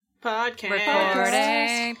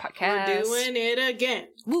Recording. Podcast. We're doing it again.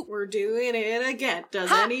 Woo. We're doing it again.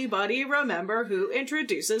 Does anybody remember who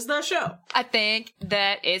introduces the show? I think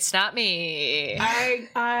that it's not me.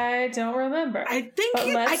 I don't remember. I think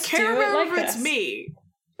I can't remember if it's me.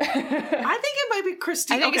 I think it might be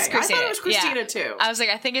Christina. I think it's Christina. I thought it was Christina too. I was like,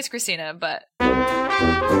 I think it's Christina, but...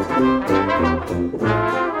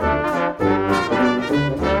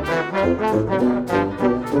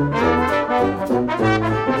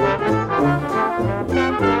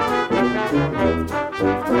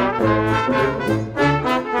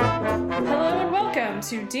 Hello and welcome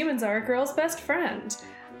to Demons Are a Girl's Best Friend.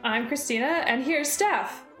 I'm Christina, and here's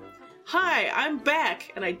Steph. Hi, I'm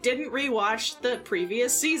back, and I didn't rewatch the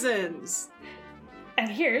previous seasons. And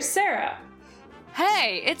here's Sarah.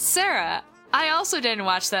 Hey, it's Sarah. I also didn't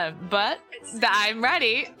watch them, but I'm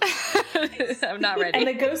ready. I'm not ready. And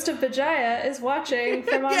the ghost of Bajaya is watching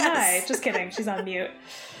from on Yes. high. Just kidding, she's on mute.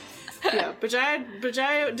 Yeah,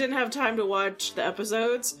 Bajaya didn't have time to watch the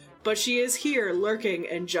episodes, but she is here lurking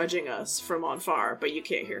and judging us from on far, but you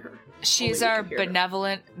can't hear her. She's Only you our can hear her.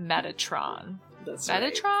 benevolent Metatron. That's right.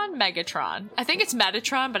 Metatron? Megatron. I think it's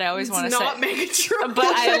Metatron, but I always want to It's say... not Megatron. But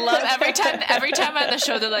I love every time on the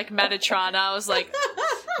show they're like Metatron, I was like,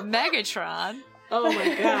 Megatron? Oh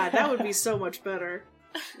my god, that would be so much better.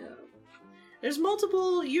 Yeah. There's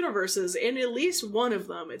multiple universes, and at least one of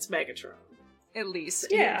them, it's Megatron. At least.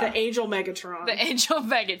 Yeah. The Angel Megatron. The Angel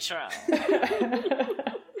Megatron.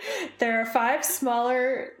 There are 5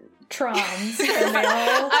 smaller Trons, and they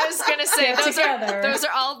all I was gonna say get together. those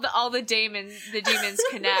are all the demons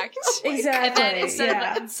connect. Exactly. And then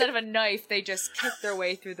yeah. instead of a knife, they just kick their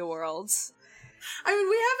way through the worlds. I mean,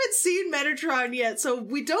 we haven't seen Metatron yet, so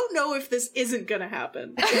we don't know if this isn't gonna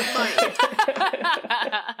happen. It might.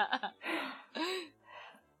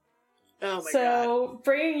 Oh my god. So,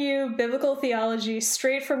 bringing you biblical theology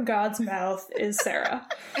straight from God's mouth is Sarah.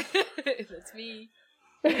 That's me.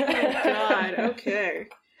 Oh god, okay.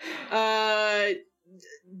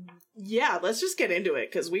 Yeah, let's just get into it,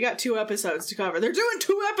 because we got 2 episodes to cover. They're doing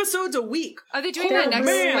 2 episodes a week! Are they doing They're that next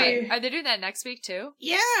really- Wait, are they doing that next week too?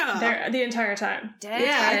 Yeah! They're the entire time. Dang.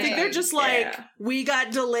 Yeah, I think they're just like, Yeah. we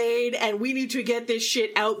got delayed and we need to get this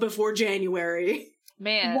shit out before January.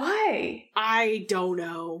 Man. Why? I don't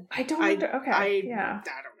know. I don't okay. I Yeah. don't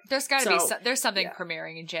know. There's gotta be So, there's something yeah.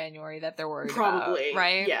 premiering in January that they're worried Probably, about,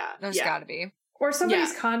 right? yeah, There's yeah. gotta be. Or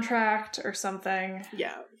somebody's contract or something.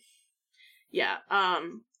 Yeah. Yeah.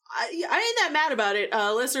 I ain't that mad about it.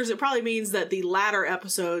 Listeners, it probably means that the latter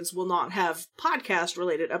episodes will not have podcast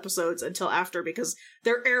related episodes until after, because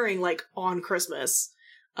they're airing like on Christmas.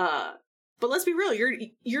 But let's be real,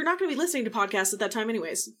 you're not gonna be listening to podcasts at that time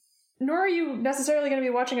anyways. Nor are you necessarily going to be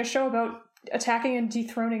watching a show about attacking and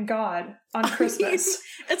dethroning God on Christmas.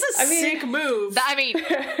 It's a sick move. I mean,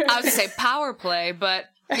 I was gonna say power play, but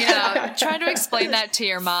you know, trying to explain that to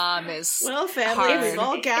your mom is Well, family, hard. we've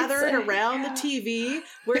all gathered It's around the TV.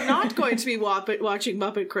 We're not going to be watching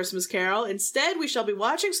Muppet Christmas Carol. Instead, we shall be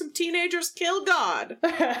watching some teenagers kill God.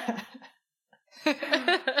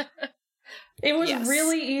 It was Yes.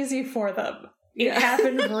 really easy for them. It Yeah.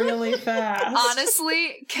 happened really fast.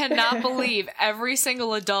 Honestly, cannot believe every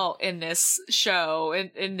single adult in this show,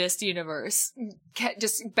 in this universe,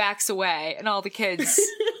 just backs away, and all the kids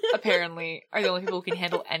apparently are the only people who can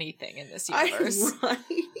handle anything in this universe.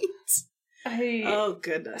 Right? Oh,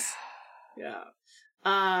 goodness. Yeah.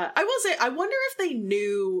 I will say, I wonder if they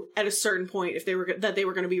knew at a certain point if they were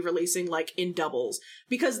going to be releasing like in doubles,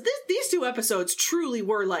 because these 2 episodes truly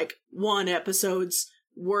were like 1 episode's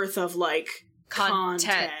worth of like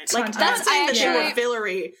content. Like, Content. not saying that they were actually-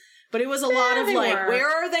 fillery, but it was a lot of they like, were. where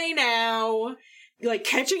are they now? Like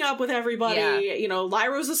catching up with everybody. Yeah. You know,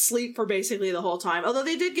 Lyra's asleep for basically the whole time, although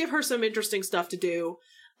they did give her some interesting stuff to do.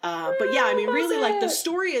 But yeah, I mean, really, like, the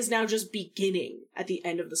story is now just beginning at the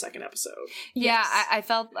end of the 2nd episode. Yeah, Yes. I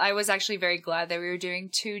felt I was actually very glad that we were doing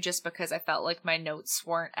 2, just because I felt like my notes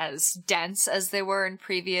weren't as dense as they were in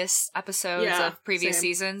previous episodes Yeah, of previous same.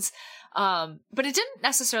 seasons. But it didn't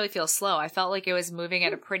necessarily feel slow. I felt like it was moving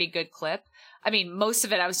at a pretty good clip. I mean, most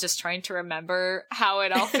of it I was just trying to remember how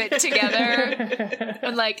it all fit together.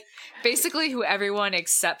 And like basically who everyone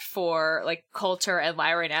except for like Coulter and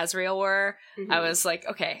Lyra and Azrael were, Mhm. I was like,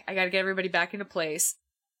 okay, I gotta get everybody back into place.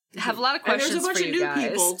 I have a lot of And there's a questions bunch for of you new guys.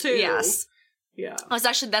 people, too. Yes. Yeah.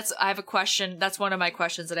 I have a question. That's one of my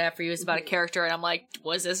questions that I have for you is about a character. And I'm like,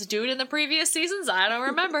 was this dude in the previous seasons? I don't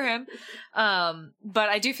remember him. But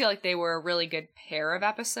I do feel like they were a really good pair of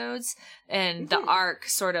episodes, and the arc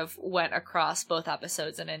sort of went across both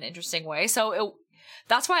episodes in an interesting way. So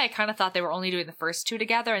that's why I kind of thought they were only doing the first 2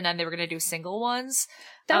 together, and then they were going to do single ones.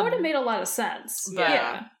 That would have made a lot of sense. but-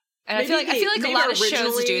 Yeah. And I feel like a lot of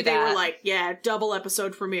shows do that. They were like, yeah, double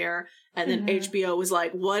episode premiere, and then HBO was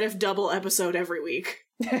like, what if double episode every week?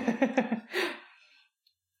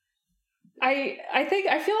 I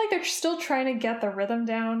feel like they're still trying to get the rhythm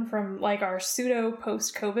down from like our pseudo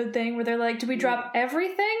post-COVID thing where they're like, do we drop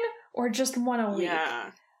everything or just one a week?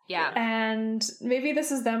 Yeah. And maybe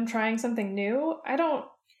this is them trying something new. I don't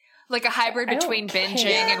like a hybrid between binging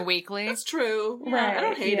and weekly. That's true. Yeah, right. I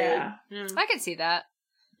don't hate it. Yeah. I can see that.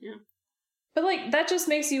 Yeah. But like that just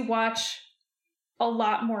makes you watch a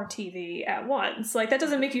lot more TV at once. Like that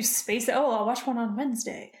doesn't make you space it. Oh, I'll watch one on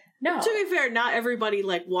Wednesday. No. To be fair, not everybody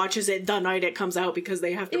like watches it the night it comes out because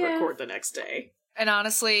they have to record the next day. And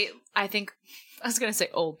honestly, I think I was going to say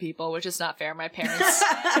old people, which is not fair. My parents,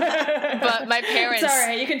 but my parents. It's all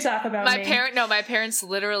right. You can talk about my parents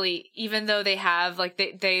literally, even though they have like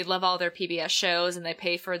they love all their PBS shows and they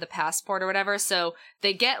pay for the passport or whatever, so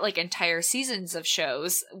they get like entire seasons of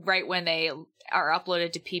shows right when they are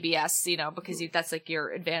uploaded to PBS, you know, because that's like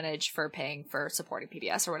your advantage for paying for supporting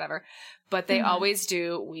PBS or whatever. But they always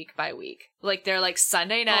do week by week. Like they're like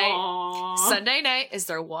Sunday night. Aww. Sunday night is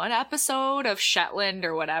their one episode of Shetland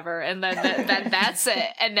or whatever, and then that's it.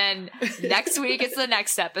 And then next week it's the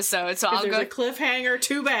next episode. So I'll go a cliffhanger.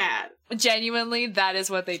 Too bad. Genuinely, that is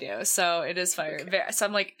what they do. So it is fire. Okay. So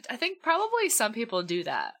I'm like, I think probably some people do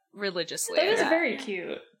that religiously. That is very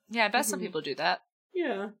cute. Yeah, I bet some people do that.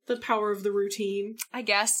 Yeah, the power of the routine. I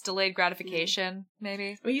guess delayed gratification,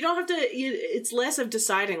 maybe. I mean, you don't have to. It's less of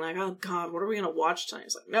deciding like, oh God, what are we gonna watch tonight?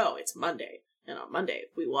 It's like, no, it's Monday, and on Monday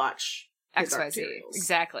we watch XYZ.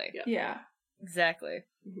 Exactly. Yeah. Exactly.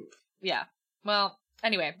 Mm-hmm. Yeah. Well,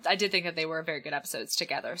 anyway, I did think that they were very good episodes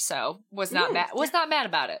together, so was not mad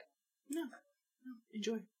about it. No,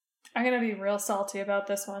 enjoy. I'm going to be real salty about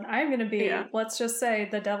this one. I'm going to be, let's just say,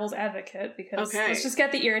 the devil's advocate, because let's just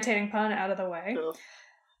get the irritating pun out of the way. Ugh.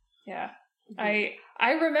 Yeah. Mm-hmm.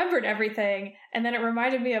 I remembered everything, and then it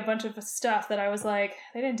reminded me of a bunch of stuff that I was like,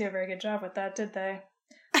 they didn't do a very good job with that, did they?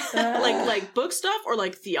 Like book stuff or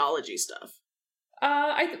like theology stuff?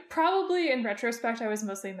 I probably, in retrospect, I was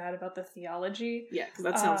mostly mad about the theology. Yeah, because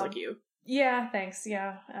that sounds like you. Yeah, thanks.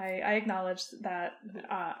 Yeah, I acknowledge that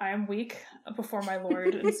I am weak before my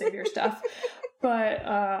Lord and Savior stuff, but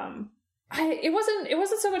it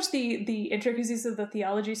wasn't so much the intricacies of the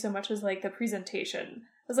theology so much as like the presentation.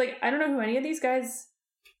 I was like, I don't know who any of these guys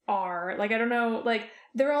are. Like, I don't know. Like,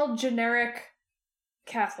 they're all generic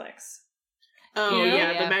Catholics. Oh,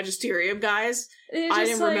 the magisterium guys. I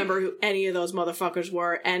didn't remember who any of those motherfuckers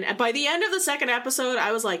were. And by the end of the second episode,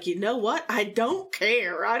 I was like, you know what? I don't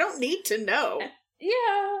care. I don't need to know.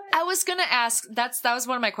 Yeah. I was going to ask, that was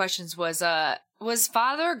one of my questions was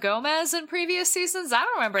Father Gomez in previous seasons? I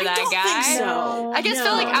don't remember that guy. Think so. I guess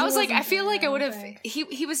I feel like I would have,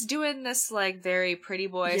 he was doing this like very pretty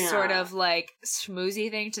boy sort of like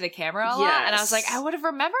schmoozy thing to the camera a lot. And I was like, I would have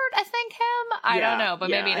remembered, I think him. I don't know,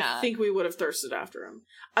 but maybe not. I think we would have thirsted after him.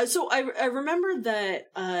 So I remember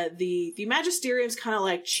that the magisterium's kind of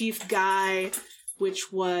like chief guy,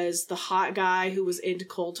 which was the hot guy who was into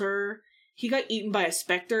Coulter. He got eaten by a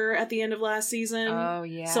specter at the end of last season. Oh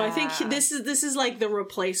yeah. So I think this is like the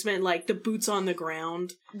replacement, like the boots on the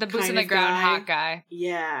ground. The boots on the ground hot guy.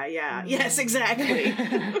 Yeah. Yes, exactly.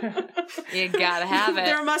 You gotta have it.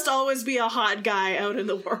 There must always be a hot guy out in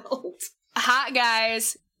the world. Hot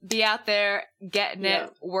guys be out there getting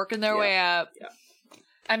it, working their way up. Yeah.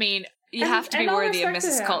 I mean, you have to be worthy of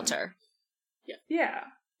Mrs. Coulter. Yeah.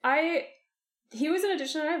 He was an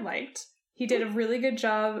addition I liked. He did a really good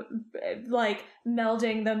job, like,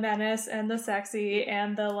 melding the menace and the sexy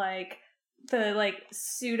and the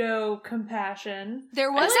pseudo compassion.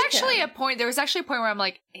 There was actually a point where I'm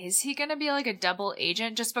like, is he gonna be like a double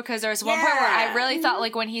agent? Just because there was one point where I really thought,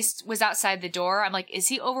 like, when he was outside the door, I'm like, is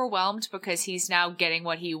he overwhelmed because he's now getting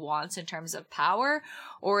what he wants in terms of power?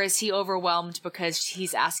 Or is he overwhelmed because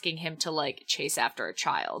he's asking him to, like, chase after a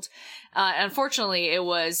child? Unfortunately, it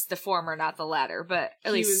was the former, not the latter, but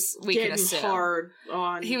at least we can assume.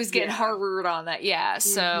 He was getting hard on that,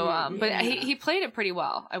 So, but he played it pretty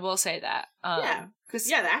well, I will say that. The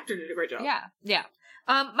actor did a great job. Yeah.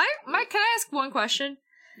 Can I ask one question?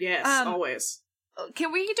 Yes, always.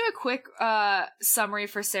 Can we do a quick summary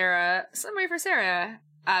for Sarah?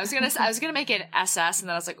 I was gonna make it SS, and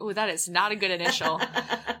then I was like, "Ooh, that is not a good initial."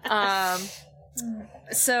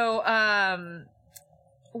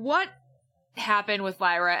 What happened with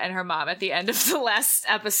Lyra and her mom at the end of the last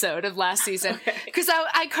episode of last season? Because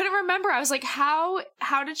I couldn't remember. I was like, how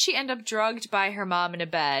did she end up drugged by her mom in a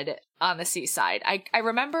bed on the seaside? I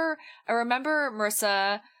remember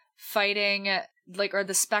Marissa fighting, like, or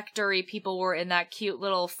the spectre-y people were in that cute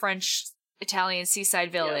little French Italian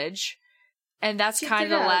seaside village. And that's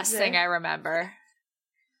kind of the last thing I remember.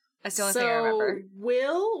 That's the only thing I remember.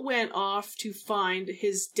 Will went off to find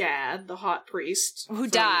his dad, the hot priest, who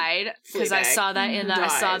died, because I saw that in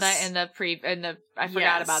the I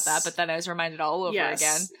forgot about that, but then I was reminded all over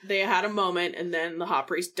again. They had a moment, and then the hot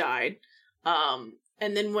priest died.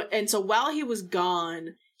 And so while he was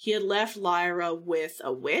gone, he had left Lyra with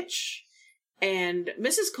a witch. And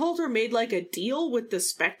Mrs. Coulter made, like, a deal with the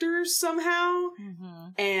Spectres somehow. Mm-hmm.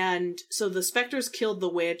 And so the Spectres killed the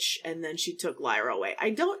witch, and then she took Lyra away.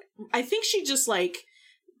 I think she just, like,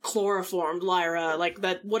 chloroformed Lyra. Like,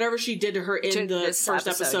 that whatever she did to her in the first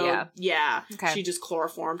episode. Yeah. Okay. She just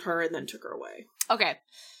chloroformed her and then took her away. Okay.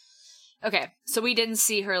 So we didn't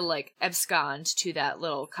see her, like, abscond to that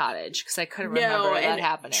little cottage, because I couldn't remember that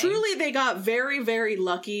happening. Truly, they got very, very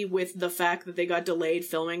lucky with the fact that they got delayed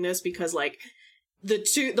filming this, because, like,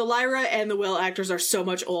 the Lyra and the Will actors are so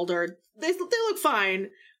much older. They look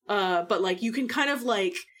fine, but, like, you can kind of,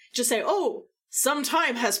 like, just say, oh, some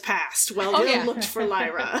time has passed while Will looked for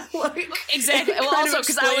Lyra. Like, exactly. Well, also,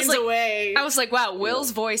 because I was like, wow,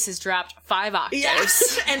 Will's voice has dropped 5 octaves.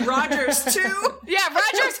 Yes, and Roger's too. Yeah,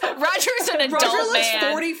 Roger's an adult Roger looks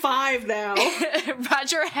man. 45 now.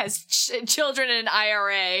 Roger has children in an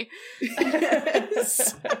IRA.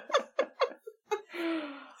 Yes.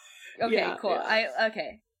 Okay, cool. Yeah.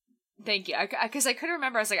 Okay. Thank you. Because I couldn't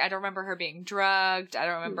remember. I was like, I don't remember her being drugged. I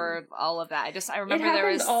don't remember all of that. I remember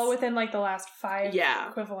there was all within like the last 5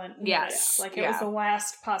 equivalent minutes. Yes. Like it was the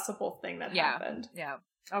last possible thing that happened. Yeah.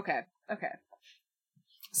 Okay.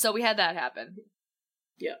 So we had that happen.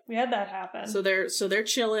 Yeah. We had that happen. So they're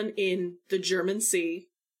chilling in the German Sea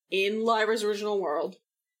in Lyra's original world,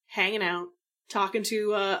 hanging out, talking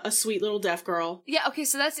to a sweet little deaf girl. Yeah, okay,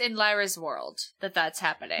 so that's in Lyra's world that's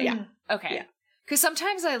happening. Yeah. Okay. Yeah. Because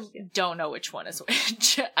sometimes I don't know which one is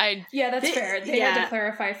which. That's fair. They had to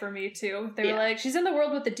clarify for me, too. They were like, she's in the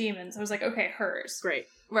world with the demons. I was like, okay, hers. Great.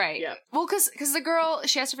 Right. Yeah. Well, because the girl,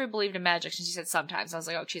 she asked if she believed in magic, and she said sometimes. I was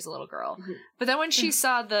like, oh, she's a little girl. Mm-hmm. But then when she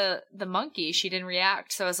saw the monkey, she didn't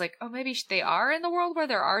react. So I was like, oh, maybe they are in the world where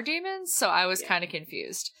there are demons? So I was kind of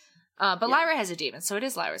confused. But Lyra has a demon, so it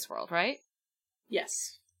is Lyra's world, right?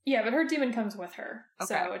 Yes. Yeah, but her demon comes with her.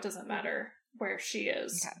 Okay. So it doesn't matter where she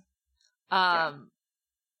is. Okay.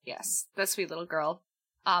 Yes, the sweet little girl,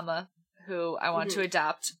 Amma, who I want to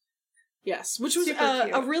adopt. Yes, which was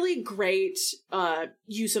a really great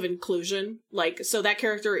use of inclusion. Like, so that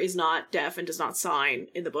character is not deaf and does not sign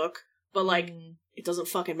in the book, but like, it doesn't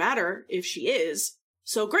fucking matter if she is.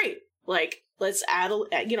 So great. Like, let's add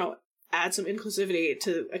some inclusivity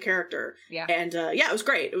to a character. Yeah. And it was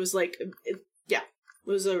great. It was like, it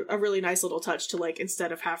was a really nice little touch to, like,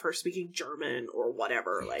 instead of have her speaking German or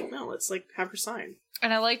whatever, like, no, let's, like, have her sign.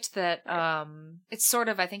 And I liked that, it's sort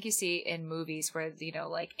of, I think you see in movies where,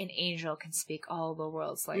 like, an angel can speak all the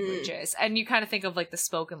world's languages. And you kind of think of, like, the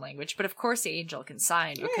spoken language, but of course the angel can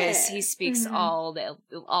sign because he speaks all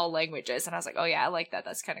languages. And I was like, oh yeah, I like that.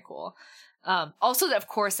 That's kind of cool. Also, of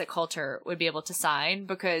course, that Coulter would be able to sign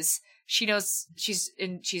because she knows she's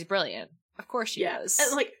brilliant. Of course she does.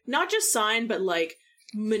 And, like, not just sign, but, like,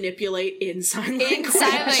 manipulate in sign language. In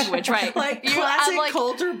sign language, right. Like, classic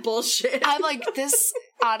Coulter bullshit. I'm like, this,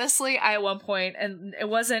 honestly, I at one point, and it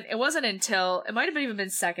wasn't until, it might have even been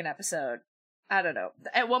second episode, I don't know.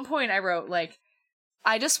 At one point I wrote, like,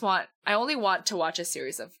 I only want to watch a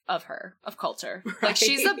series of her, of Coulter. Right. Like,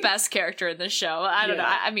 she's the best character in the show. I don't know.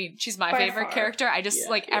 I mean, she's my favorite character. I just,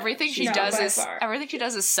 everything she does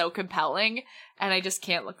is so compelling, and I just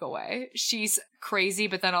can't look away. She's crazy,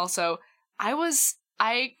 but then also, I was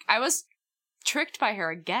tricked by her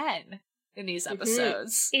again in these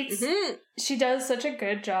episodes. She does such a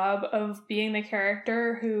good job of being the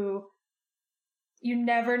character who you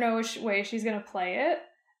never know which way she's going to play it.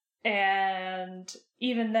 And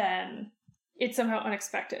even then, it's somehow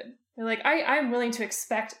unexpected. You're like, I'm willing to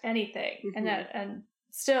expect anything. And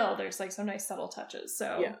still there's like some nice subtle touches.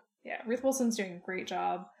 So yeah, Ruth Wilson's doing a great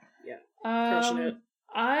job. Yeah. Crushing it.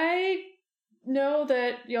 I know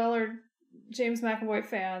that y'all are James McAvoy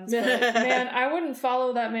fans, but man, I wouldn't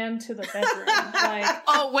follow that man to the bedroom. Like,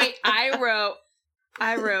 oh wait, I wrote.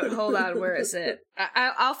 Hold on, where is it?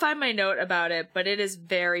 I'll find my note about it, but it is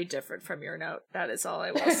very different from your note. That is all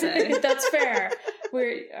I will say. That's fair.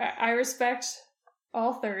 I respect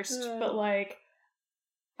all thirst, but like,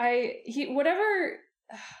 he's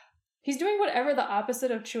doing whatever the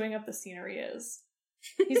opposite of chewing up the scenery is.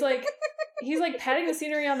 He's like patting the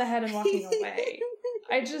scenery on the head and walking away.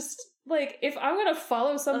 I just, like, if I'm gonna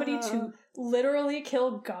follow somebody to literally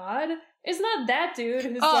kill God, It's not that dude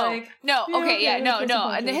who's no,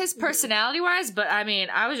 and his personality wise, but I mean,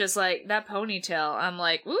 I was just like, that ponytail, I'm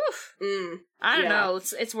like, woof. I don't know,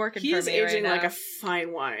 it's working for me right now. He is aging like a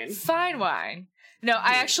fine wine. Fine wine. No,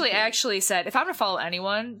 I actually said, if I'm gonna follow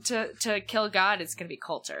anyone to kill God, it's gonna be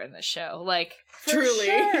Coulter in this show. Like, truly,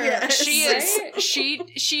 sure. Yes. She is,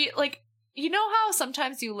 she, like, you know how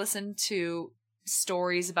sometimes you listen to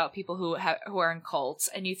stories about people who are in cults,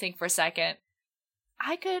 and you think for a second,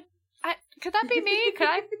 could that be me? Could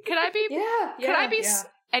I be? Yeah. Could I be? Yeah.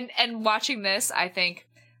 And watching this, I think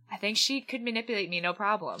she could manipulate me, no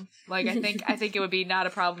problem. Like, I think it would be not a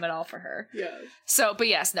problem at all for her. Yeah. So, but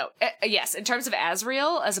yes, in terms of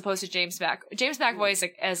Azriel, as opposed to James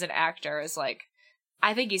McAvoy as an actor is like,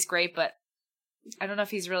 I think he's great, but I don't know if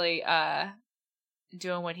he's really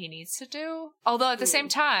doing what he needs to do. Although at the same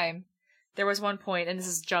time, there was one point, and this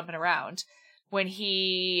is jumping around, when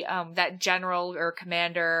he, that general or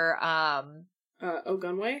commander,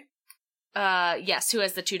 Ogunwe? Yes, who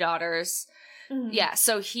has the 2 daughters. Mm-hmm. Yeah,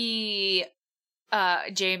 so he,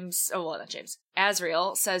 Azriel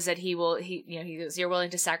says that he goes, you're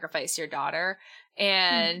willing to sacrifice your daughter.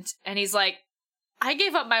 And he's like, I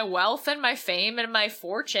gave up my wealth and my fame and my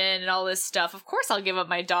fortune and all this stuff. Of course I'll give up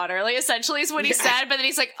my daughter. Like, essentially is what he said. But then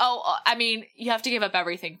he's like, I mean, you have to give up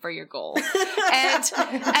everything for your goal. and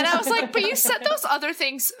I was like, but you said those other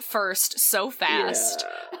things first so fast.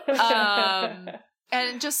 Yeah.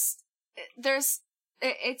 And just, it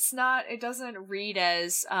doesn't read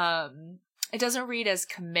as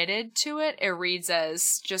committed to it. It reads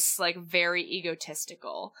as just like very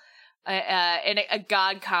egotistical, in a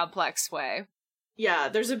God complex way. Yeah,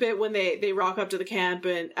 there's a bit when they rock up to the camp,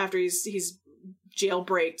 and after he's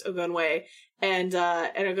jailbreaked Ogunwe, and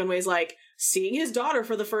Ogunwe's like seeing his daughter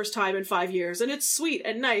for the first time in 5 years, and it's sweet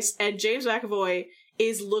and nice, and James McAvoy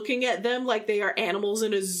is looking at them like they are animals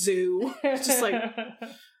in a zoo. Just like,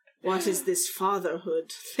 what is this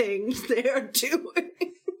fatherhood thing they are doing?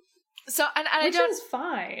 So, and which is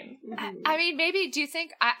fine. I mean, maybe, do you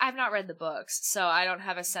think, I've not read the books, so I don't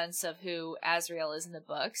have a sense of who Azriel is in the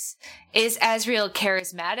books. Is Azriel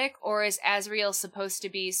charismatic, or is Azriel supposed to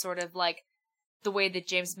be sort of like the way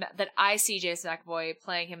that I see James McAvoy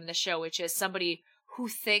playing him in the show, which is somebody who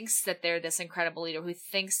thinks that they're this incredible leader, who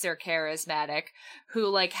thinks they're charismatic, who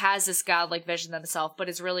like has this godlike vision themselves, but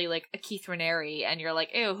is really like a Keith Raniere, and you're like,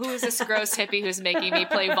 ew, who is this gross hippie who's making me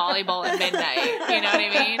play volleyball at midnight? You know what I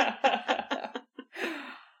mean?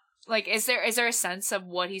 Like, is there a sense of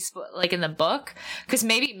what he's like in the book? Because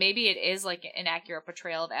maybe it is like an accurate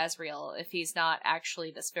portrayal of Azriel if he's not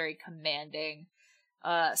actually this very commanding,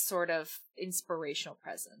 sort of inspirational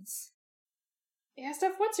presence. Yeah,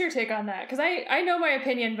 Steph, what's your take on that? Because I know my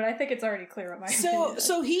opinion, but I think it's already clear what my opinion is.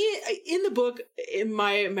 So he, in the book, in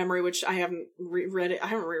my memory, which I haven't reread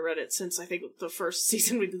it since I think the first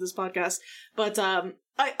season we did this podcast, but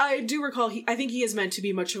I do recall, I think he is meant to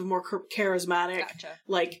be much of a more charismatic,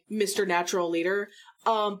 like Mr. Natural leader.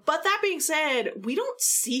 But that being said, we don't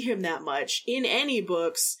see him that much in any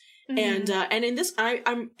books. Mm-hmm. And in this,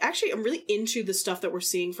 I'm really into the stuff that we're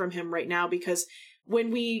seeing from him right now, because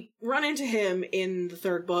when we run into him in the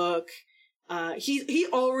 3rd book, he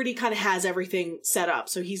already kind of has everything set up.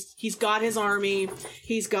 So he's got his army,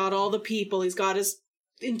 he's got all the people, he's got his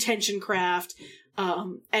intention craft,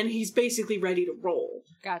 and he's basically ready to roll.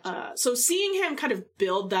 Gotcha. So seeing him kind of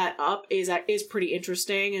build that up is pretty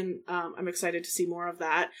interesting, and I'm excited to see more of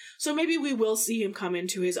that. So maybe we will see him come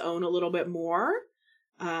into his own a little bit more.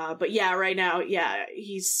 But yeah, right now,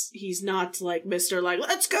 he's not like Mr. like,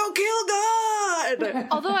 let's go kill God!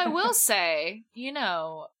 Although I will say, and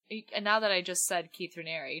now that I just said Keith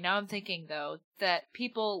Raniere, now I'm thinking, though, that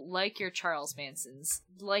people like your Charles Mansons,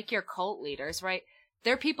 like your cult leaders, right?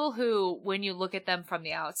 They're people who, when you look at them from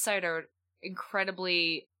the outside, are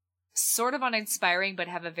incredibly sort of uninspiring, but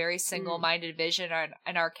have a very single-minded vision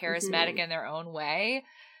and are charismatic in their own way,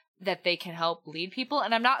 that they can help lead people.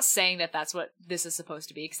 And I'm not saying that that's what this is supposed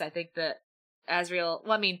to be, because I think that Azriel,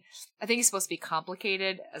 I think he's supposed to be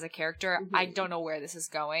complicated as a character. Mm-hmm. I don't know where this is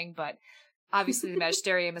going, but obviously the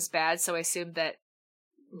Magisterium is bad, so I assume that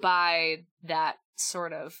by that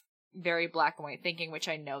sort of very black and white thinking, which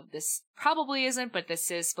I know this probably isn't, but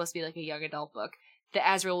this is supposed to be like a young adult book, that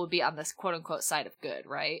Azriel would be on this quote-unquote side of good,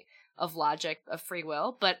 right? Of logic, of free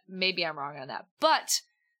will, but maybe I'm wrong on that. But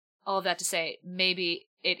all of that to say, maybe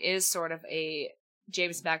it is sort of a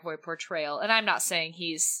James McAvoy portrayal, and I'm not saying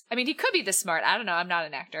he could be this smart, I don't know, I'm not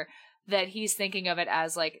an actor, that he's thinking of it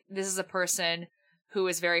as like, this is a person who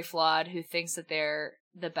is very flawed, who thinks that they're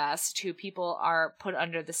the best, who people are put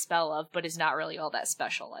under the spell of, but is not really all that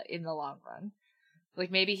special in the long run.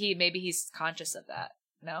 Like, maybe he's conscious of that,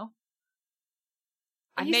 no?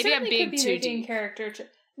 maybe I'm being too deep.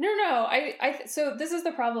 No. So this is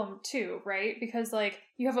the problem too, right? Because like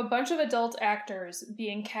you have a bunch of adult actors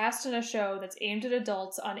being cast in a show that's aimed at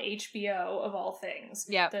adults on HBO of all things.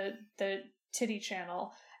 Yeah. The titty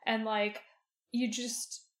channel. And like you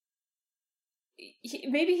just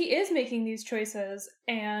maybe he is making these choices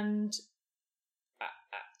and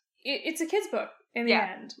it's a kid's book in the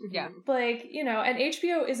end. Yeah. Like, you know, and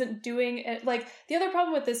HBO isn't doing it. Like, the other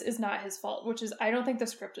problem with this is not his fault, which is I don't think the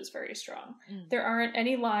script is very strong. There aren't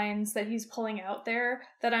any lines that he's pulling out there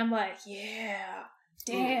that I'm like, yeah,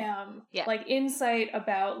 damn. Yeah. Like, insight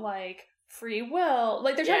about, like, free will.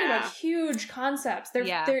 Like, they're talking about huge concepts.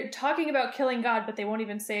 They're talking about killing God, but they won't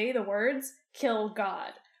even say the words, kill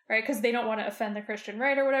God, right? Because they don't want to offend the Christian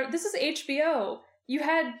right or whatever. This is HBO. You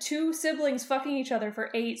had 2 siblings fucking each other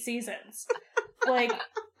for 8 seasons. Like,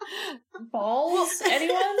 balls?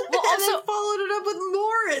 Anyone? Well, also followed it up with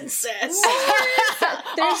more incest.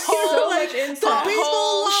 There's so much incest.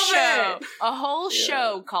 A whole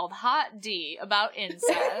show called Hot D about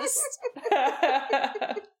incest.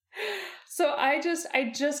 So I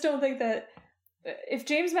just don't think that if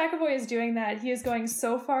James McAvoy is doing that, he is going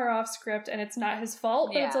so far off script, and it's not his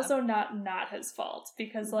fault, but it's also not his fault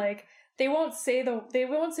because like. They won't say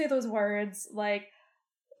those words, like,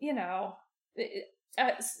 you know,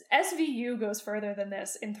 SVU goes further than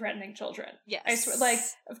this in threatening children. Yes. I swear, like,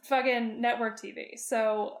 fucking network TV.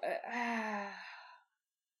 So,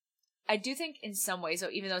 I do think in some ways, though,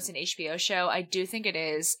 even though it's an HBO show, I do think it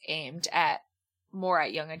is aimed at more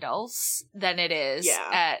at young adults than it is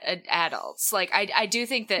at adults. Like, I do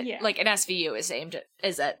think that, like, an SVU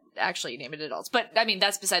is actually aimed at adults. But, I mean,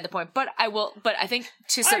 that's beside the point. But I think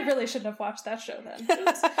I really shouldn't have watched that show then.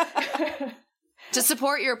 To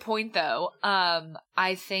support your point, though,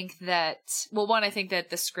 I think that, well, one, I think that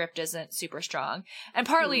the script isn't super strong. And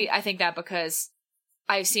partly, I think that because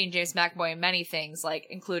I've seen James McAvoy in many things, like,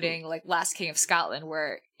 including, like, Last King of Scotland,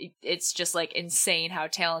 where it's just, like, insane how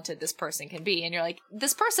talented this person can be. And you're like,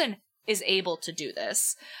 this person is able to do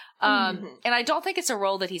this. And I don't think it's a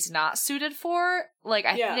role that he's not suited for. Like,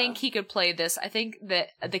 I think he could play this. I think that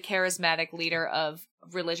the charismatic leader of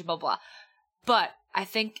religion, blah, blah. But I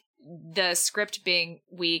think the script being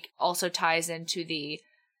weak also ties into he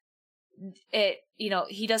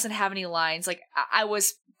doesn't have any lines. Like, I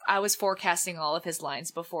was forecasting all of his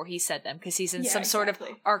lines before he said them because he's in some sort of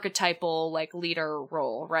archetypal, like, leader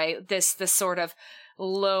role, right? This sort of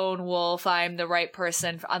lone wolf, I'm the right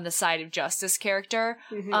person on the side of justice character.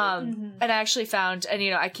 And I actually found, and,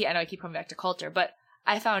 you know, I know I keep coming back to Coulter, but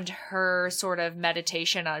I found her sort of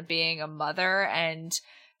meditation on being a mother and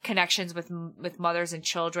connections with mothers and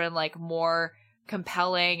children, like, more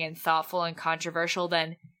compelling and thoughtful and controversial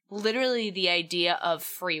than literally the idea of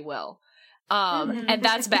free will. And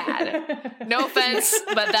that's bad. No offense,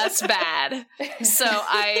 but that's bad. So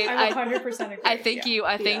I 100% agree.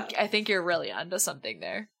 I think you're really onto something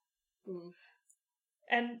there.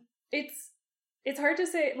 And it's hard to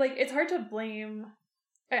say, like, it's hard to blame.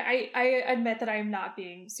 I admit that I'm not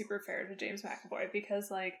being super fair to James McAvoy because,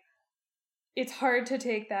 like, it's hard to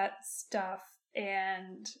take that stuff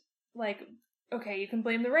and, like, okay, you can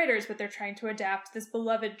blame the writers, but they're trying to adapt this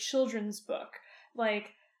beloved children's book. Like,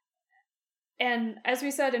 and as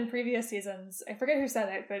we said in previous seasons, I forget who said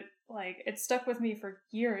it, but, like, it stuck with me for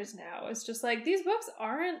years now. It's just, like, these books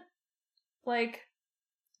aren't, like,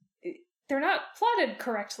 they're not plotted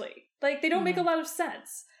correctly. Like, they don't make a lot of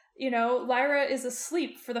sense. You know, Lyra is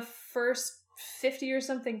asleep for the first 50 or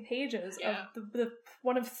something pages of the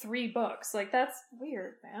one of 3 books. Like, that's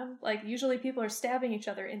weird, man. Like, usually people are stabbing each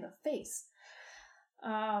other in the face.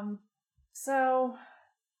 So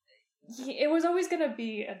it was always going to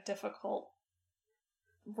be a difficult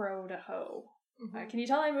row to hoe. Can you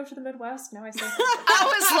tell I moved to the Midwest? Now I say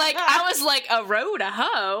I was like a row to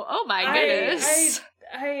hoe. Oh my goodness.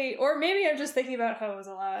 I or maybe I'm just thinking about hoes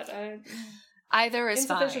a lot. Either is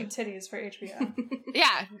insufficient fine. Titties for HBO.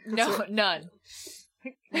 Yeah, none.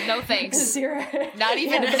 No thanks. Zero. Not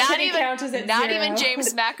even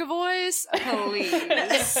James McAvoy's.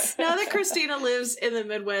 Please. Now that Christina lives in the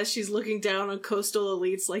Midwest, she's looking down on coastal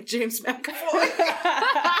elites like James McAvoy.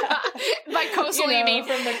 By coastal, you mean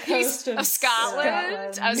from the coast of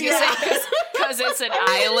Scotland? I was gonna say because it's an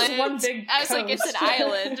island. One big I was like, it's an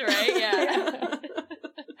island, right? Yeah.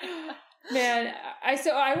 Man,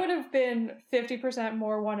 I would have been 50%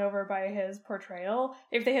 more won over by his portrayal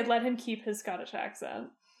if they had let him keep his Scottish accent.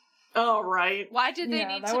 Oh, right. Why did they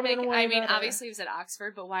need to make... I mean, obviously he was at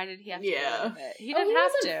Oxford, but why did he have to do it? He didn't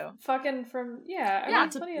have to. Fucking from... Yeah, I mean,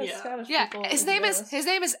 plenty of Scottish people. His name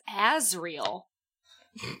is Asriel.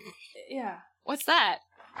 Yeah. What's that?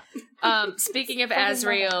 Speaking of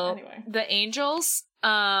Azriel, anyway. The Angels,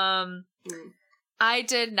 I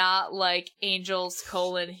did not like Angels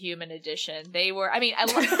Human Edition. They were, I mean, I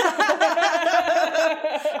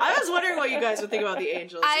was wondering what you guys would think about the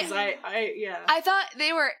Angels. I thought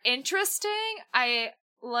they were interesting. I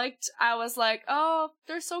was like, oh,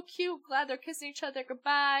 they're so cute. Glad they're kissing each other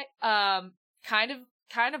goodbye. Kind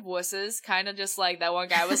of wusses. Kind of just like that one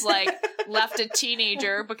guy was like, left a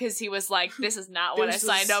teenager because he was like, this is not what I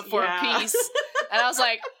signed up for, peace. And I was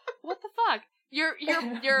like, what the fuck? You're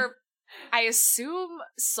I assume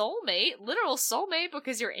literal soulmate,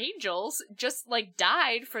 because your angels just like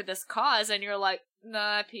died for this cause, and you're like,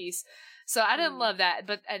 nah, peace. So I didn't love that,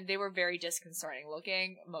 and they were very disconcerting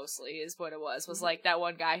looking, mostly, is what it was. Was like that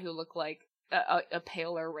one guy who looked like a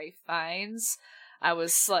paler Ralph Fiennes. I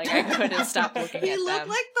was like, I couldn't stop looking at them. He looked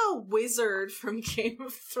like the wizard from Game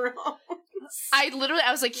of Thrones. I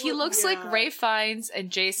was like, he looks like Ralph Fiennes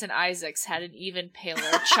and Jason Isaacs had an even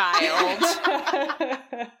paler child.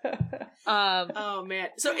 Oh man!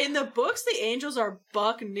 So in the books, the angels are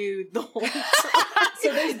buck nude the whole time.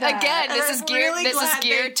 So there's that. Again, this is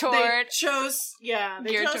geared toward. They chose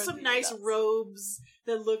some nice robes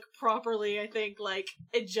that look properly, I think, like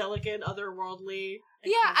angelic and otherworldly.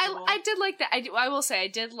 And I did like that. I will say I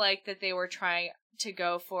did like that they were trying to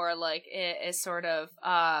go for like a sort of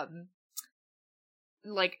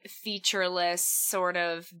like featureless sort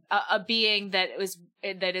of a being that is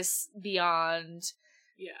beyond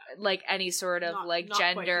like any sort of not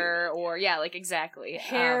gender human, or like exactly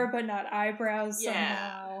hair but not eyebrows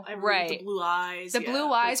somehow. Right, the blue eyes. The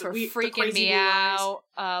blue eyes were freaking me out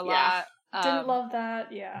a lot. Didn't love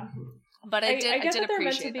that. But I get that they're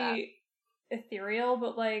meant to be ethereal,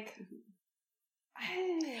 but like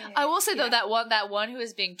I will say though that one who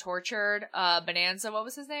is being tortured, Bonanza, what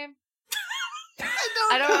was his name?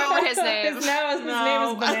 I don't remember his name. His name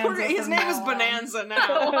is Bonanza. His name is Bonanza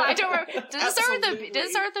now. I don't remember. Did it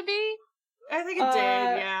start with a B? I think it did,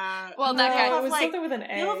 yeah. Well, that guy was like, something with an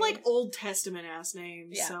A. You have like Old Testament ass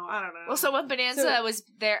names, so I don't know. Well, so when Bonanza was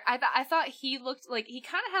there, I thought he looked like he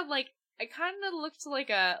kind of had like looked like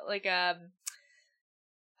a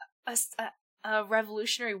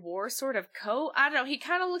Revolutionary War sort of coat. I don't know. He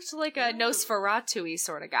kind of looked like a Nosferatu-y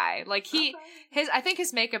sort of guy. Like I think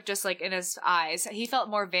his makeup just like in his eyes, he felt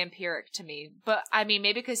more vampiric to me. But I mean,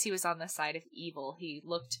 maybe because he was on the side of evil, he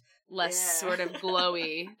looked less sort of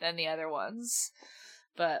glowy than the other ones.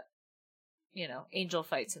 But angel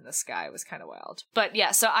fights in the sky was kind of wild. But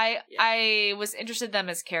so I was interested in them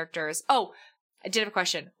as characters. Oh, I did have a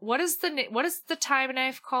question. What is the time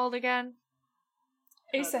knife called again?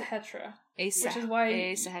 Asahetra. Which is why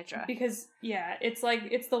Asahetra. Because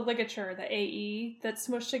it's the ligature, the AE that's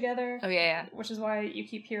smushed together. Oh yeah. Which is why you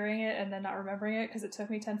keep hearing it and then not remembering it, because it took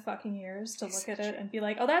me 10 fucking years to look at it and be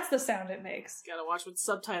like, oh, that's the sound it makes. Gotta watch with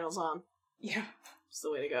subtitles on. Yeah. It's the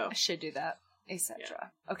way to go. I should do that. Asahetra.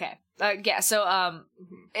 Okay. So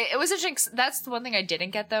it was interesting. That's the one thing I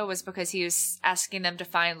didn't get though, was because he was asking them to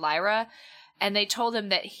find Lyra, and they told him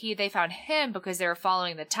that they found him because they were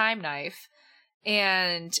following the time knife.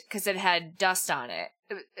 And because it had dust on it,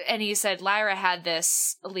 and he said Lyra had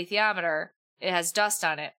this alethiometer, it has dust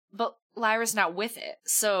on it, but Lyra's not with it.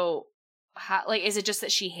 So how, is it just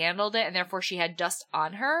that she handled it and therefore she had dust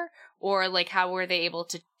on her, or how were they able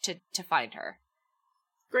to find her?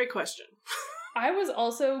 Great question. I was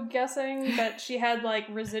also guessing that she had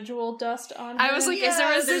residual dust on her. I was like, is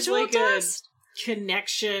there residual dust?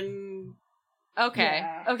 Connection. Okay,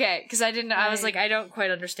 okay, because I didn't. I was like, I don't quite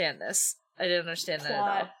understand this. I didn't understand that at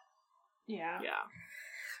all. Yeah.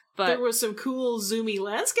 But there was some cool zoomy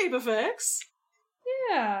landscape effects.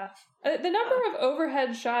 Yeah. The number of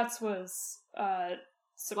overhead shots was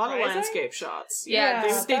surprising. A lot of landscape shots.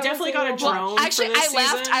 Yeah. They definitely got a drone. Well, actually, for this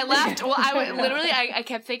I laughed. Well, I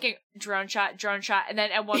kept thinking drone shot, and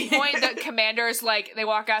then at one point the commander's they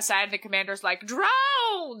walk outside and the commander's like,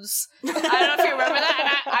 drones! I don't know if you remember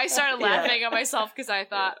that, and I started laughing at myself because I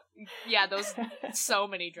thought, those so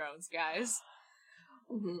many drones, guys.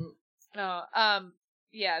 Mm-hmm.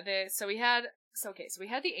 So we had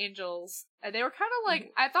the angels, and they were kind of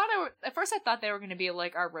at first I thought they were going to be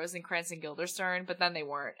our Rosencrantz and Guildenstern, but then they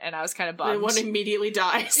weren't, and I was kind of bummed. One immediately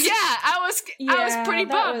dies. Yeah, I was pretty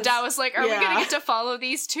bummed. I was like, are we going to get to follow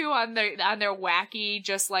these two on their wacky,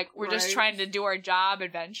 just we're just trying to do our job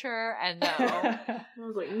adventure? And no. I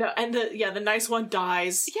was like, no, and the nice one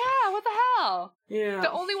dies. Yeah, what the hell? Yeah.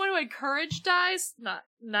 The only one who had courage dies? Not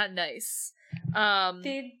nice.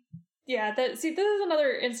 This is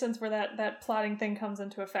another instance where that plotting thing comes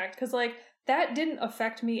into effect, because that didn't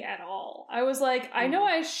affect me at all. I was like, I know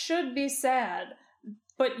I should be sad,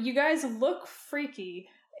 but you guys look freaky.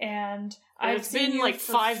 and it's been like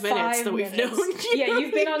 5 minutes that we've known you. Yeah,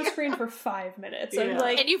 you've been on screen for 5 minutes. Yeah. I'm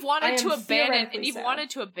like, and you've wanted to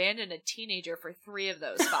abandon, sad. A teenager for 3 of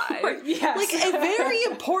those 5. Yes. Like a very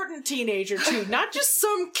important teenager too, not just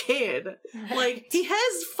some kid. Like he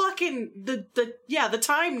has fucking the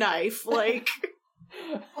time knife. Like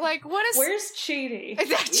what is? Where's Chidi?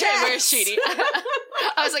 Where's Chidi?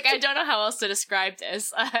 I was like, I don't know how else to describe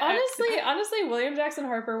this. Honestly, William Jackson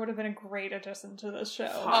Harper would have been a great addition to this show.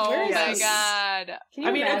 Oh my god!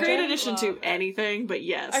 I mean, a great addition to anything, but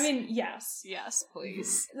yes. I mean, yes,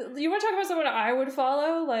 please. You want to talk about someone I would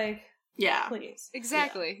follow? Like, yeah, please,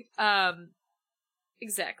 exactly. Yeah.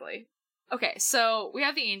 Exactly. Okay, so we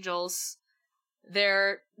have the Angels.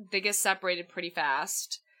 They get separated pretty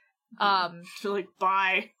fast. Mm-hmm. They're like,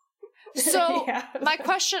 bye. So my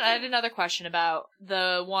question, I had another question about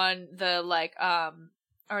the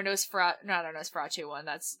Nosferatu one.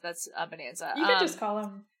 That's Bonanza. You could just call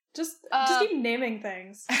him. Just keep naming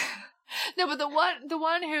things. No, but the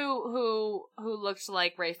one who looked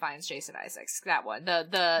like Ray Fiennes, Jason Isaacs, that one, the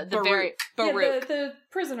Baruch. very Baruch, the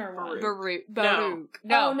prisoner one. Baruch. No.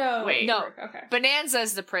 No, oh no, wait, no. Baruch. Okay, Bonanza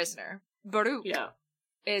is the prisoner. Baruch,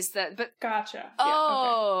 is the but gotcha.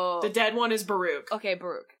 Oh, okay. The dead one is Baruch. Okay,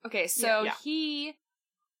 Baruch. Okay, so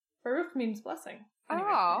Baruch means blessing.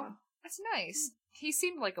 Anyway, that's nice. He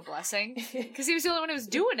seemed like a blessing because he was the only one who was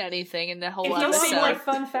doing anything in the whole if episode. you want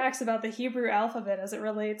fun facts about the Hebrew alphabet as it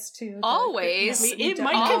relates to always, it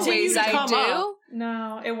might continue to come up.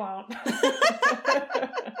 No, it won't.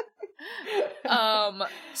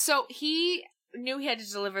 So he knew he had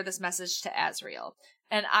to deliver this message to Azrael,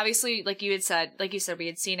 and obviously, like you said, we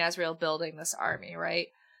had seen Azrael building this army, right?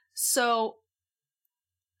 So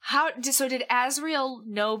did Azrael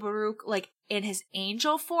know Baruch like in his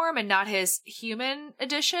angel form and not his human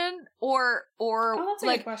edition, or that's a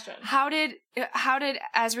like good question. How did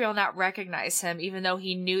Azrael not recognize him, even though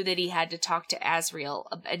he knew that he had to talk to Azrael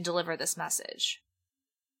and deliver this message?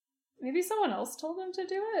 Maybe someone else told him to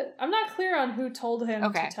do it. I'm not clear on who told him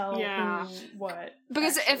to tell who what.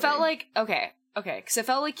 Because it felt like because it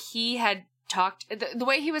felt like he had talked the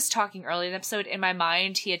way he was talking earlier in the episode. In my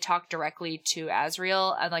mind, he had talked directly to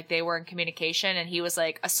Azrael, and like they were in communication, and he was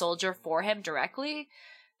like a soldier for him directly.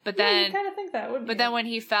 But then, you kind of think that would. But then when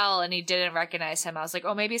he fell and he didn't recognize him, I was like,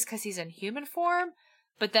 oh, maybe it's because he's in human form.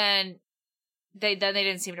 But then they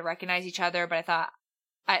didn't seem to recognize each other. But I thought.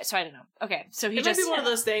 So I don't know. Okay, so he might be one of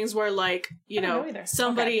those things where, like,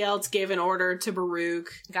 somebody else gave an order to Baruch.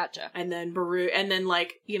 Gotcha. And then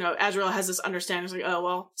like, Azrael has this understanding. It's like, oh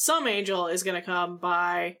well, some angel is gonna come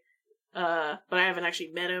by, but I haven't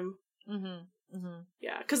actually met him. Mm-hmm. Mm-hmm.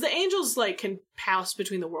 Yeah, because the angels like can pass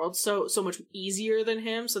between the worlds so much easier than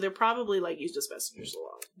him, so they're probably like used as messengers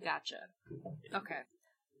along. Gotcha. Okay.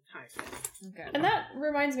 Okay. And that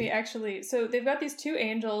reminds me, actually, so they've got these 2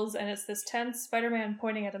 angels, and it's this tense Spider-Man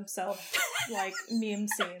pointing at himself, like, meme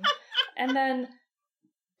scene. And then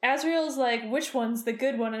Azrael's like, which one's the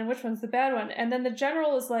good one and which one's the bad one? And then the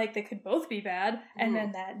general is like, they could both be bad, and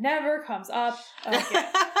then that never comes up again.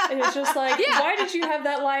 And it's just like, why did you have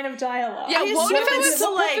that line of dialogue? Yeah, what if it was to,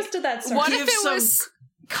 like, did that what if it was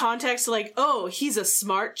context, like, oh, he's a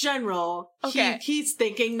smart general. Okay. He's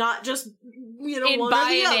thinking not just in one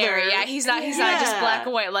binary. or the other. Yeah, he's not just black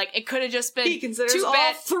and white. Like, it could have just been he considers all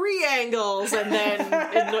 3 angles and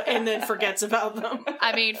then forgets about them.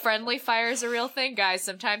 I mean, friendly fire is a real thing, guys.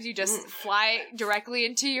 Sometimes you just fly directly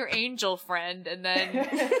into your angel friend and then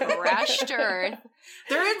crash to Earth.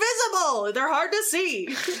 They're invisible. They're hard to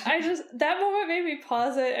see. That moment made me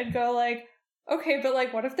pause it and go like, okay, but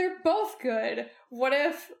like, what if they're both good? What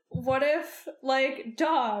if like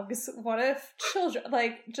dogs? What if children?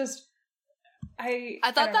 Like, just I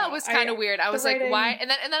thought that was kind of weird. I was like, why? And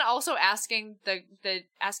then also asking the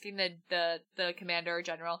commander or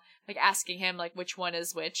general, like asking him like which one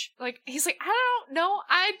is which. Like he's like, I don't know.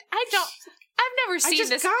 I don't. I've never seen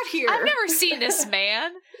this. Got here. I've never seen this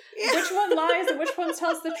man. Yeah. Which one lies and which one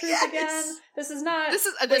tells the truth again? This is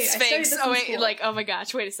the Sphinx. Oh wait, like oh my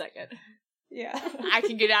gosh, wait a second. Yeah. I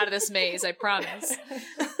can get out of this maze, I promise.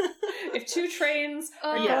 If 2 trains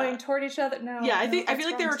are going toward each other, no. Yeah, I feel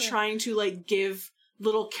like they were trying to like give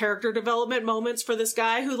little character development moments for this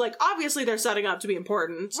guy who like obviously they're setting up to be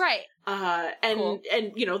important. Right. And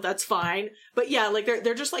that's fine. But yeah, like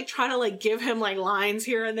they're just like trying to like give him like lines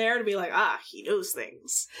here and there to be like, he knows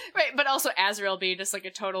things. Right, but also Azrael being just like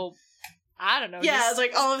a total I don't know. Yeah, it's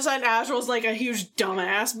like all of a sudden Azrael's like a huge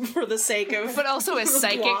dumbass for the sake of but also is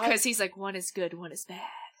psychic because he's like, one is good, one is bad.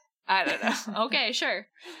 I don't know. Okay, sure.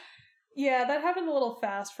 Yeah, that happened a little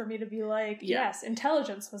fast for me to be like, yes,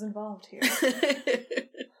 intelligence was involved here.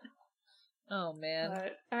 Oh, man.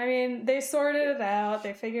 But, I mean, they sorted it out.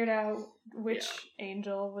 They figured out which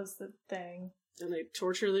angel was the thing. And they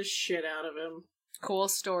torture the shit out of him. Cool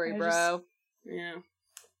story, bro. Yeah.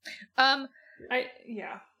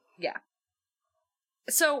 Yeah.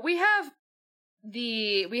 So we have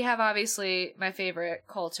obviously my favorite,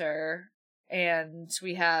 Coulter, and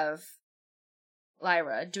we have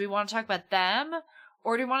Lyra. Do we want to talk about them,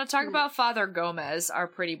 or do we want to talk about Father Gomez, our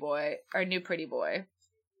new pretty boy?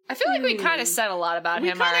 I feel like we kind of said a lot about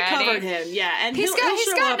him already. We kind of covered him, yeah, and he's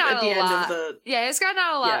got not a lot. Yeah, he's got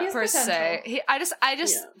not a lot per se. I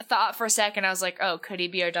just thought for a second, I was like, oh, could he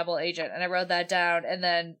be our double agent? And I wrote that down, and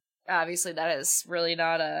then obviously that is really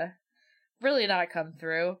not come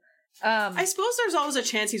through. I suppose there's always a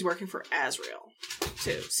chance he's working for Azrael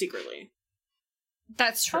too, secretly.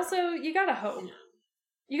 That's true. Also, you gotta hope.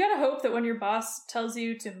 You gotta hope that when your boss tells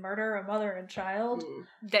you to murder a mother and child,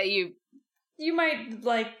 that you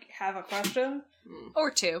might have a question or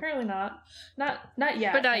two. Apparently not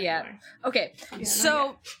yet, but not yet. Okay,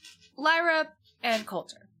 so Lyra and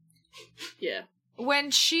Coulter. Yeah.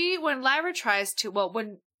 When Lyra tries to,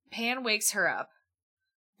 when Pan wakes her up,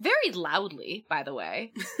 very loudly, by the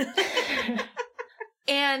way,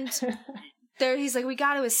 and he's like, we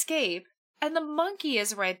got to escape, and the monkey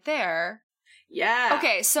is right there. Yeah.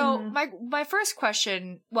 Okay, so my first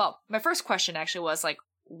question actually was like,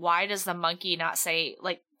 why does the monkey not say,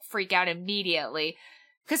 freak out immediately?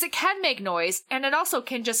 Because it can make noise, and it also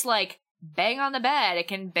can just bang on the bed. It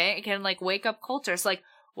can wake up Coulter. So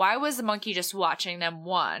why was the monkey just watching them?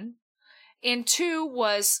 One. And two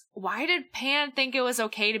was, why did Pan think it was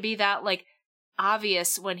okay to be that,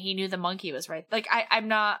 obvious when he knew the monkey was right? I'm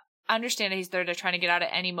not understanding he's there to trying to get out at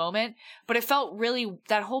any moment, but it felt really,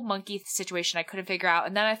 that whole monkey situation I couldn't figure out.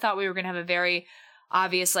 And then I thought we were going to have a very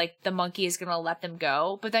obvious, the monkey is going to let them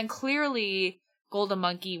go. But then clearly Golden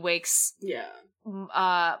Monkey wakes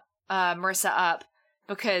Marissa up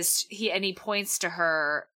because he points to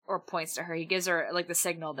her, he gives her, the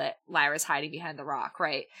signal that Lyra's hiding behind the rock,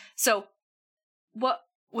 right? So, what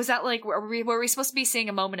was that like? Were we supposed to be seeing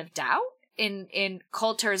a moment of doubt in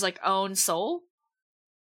Coulter's own soul?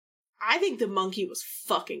 I think the monkey was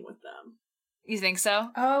fucking with them. You think so?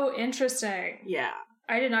 Oh, interesting. Yeah,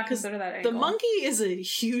 I did not consider that angle. The monkey is a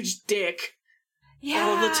huge dick.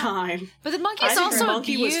 All the time. But the monkey's also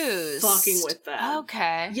monkey abused. Was fucking with them.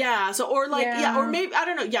 Okay. Yeah. So, or or maybe, I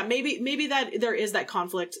don't know. Yeah, maybe that there is that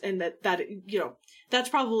conflict, and that that's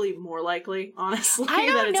probably more likely, honestly. I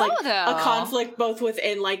don't that it's know, though. A conflict both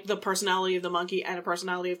within the personality of the monkey and a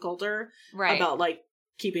personality of Coulter. Right. About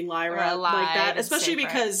keeping Lyra like that. Especially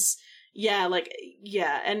because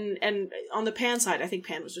and on the Pan side, I think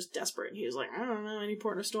Pan was just desperate, and he was like, I don't know, I need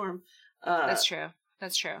Port in a storm. That's true.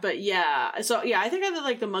 That's true. But I think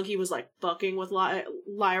that the monkey was fucking with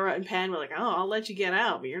Lyra and Pan. We're like, oh, I'll let you get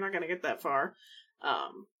out, but you're not gonna get that far.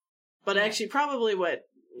 But actually, probably what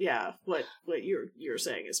you're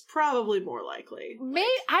saying is probably more likely. Maybe,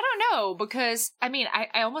 I don't know, because I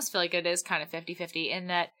almost feel like it is kind of 50-50 in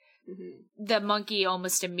that the monkey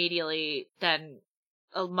almost immediately then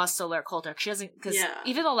must alert Coulter. She doesn't, because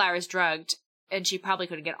even though Lyra's drugged and she probably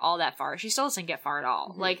couldn't get all that far, she still doesn't get far at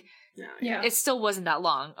all. It still wasn't that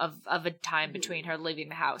long of a time between her leaving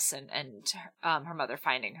the house and her mother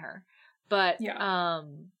finding her. But okay,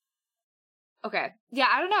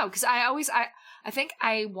 I don't know, because I think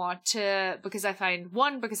I want to, because I find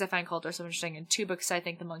Coulter so interesting, and two, because I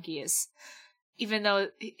think the monkey is, even though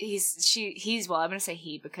he's well, I'm gonna say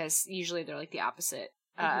he, because usually they're the opposite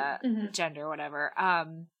gender or whatever.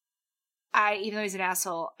 Even though he's an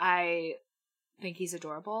asshole, I think he's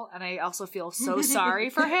adorable, and I also feel so sorry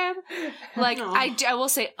for him. I will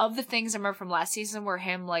say, of the things I remember from last season were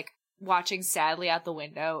him watching sadly out the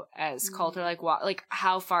window as Coulter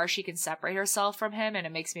how far she can separate herself from him, and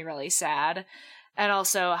it makes me really sad. And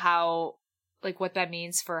also how what that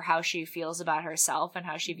means for how she feels about herself and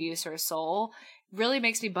how she views her soul really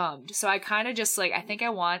makes me bummed. So I kind of just I think I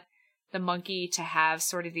want the monkey to have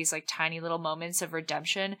sort of these tiny little moments of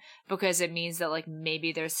redemption, because it means that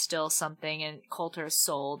maybe there's still something in Coulter's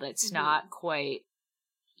soul that's not quite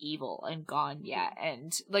evil and gone yet.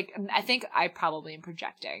 And I think I probably am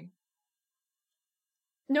projecting.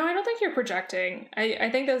 No, I don't think you're projecting. I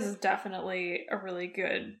think this is definitely a really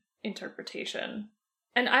good interpretation.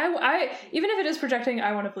 And I even if it is projecting,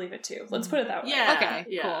 I want to believe it too. Let's put it that way. Yeah. Okay.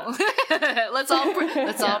 Yeah. Cool. let's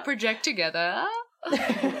all project together.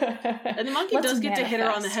 And the monkey does get to hit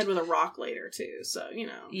her on the head with a rock later too, so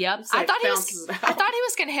Yep. I thought he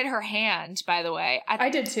was gonna hit her hand, by the way. I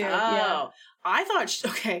did too. I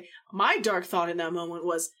thought my dark thought in that moment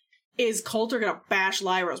was, is Coulter gonna bash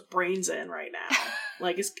Lyra's brains in right now?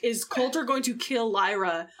 Like, is Coulter going to kill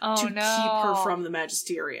Lyra to keep her from the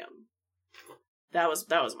Magisterium? That was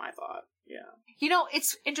my thought. Yeah. You know,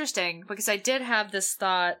 it's interesting because I did have this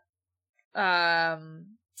thought,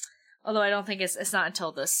 although I don't think it's not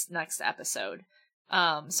until this next episode.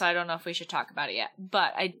 So I don't know if we should talk about it yet.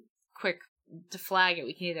 But to flag it,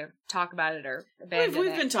 we can either talk about it or abandon it.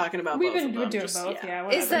 We've been talking about both. We've been doing both, yeah.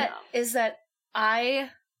 Is that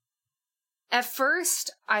at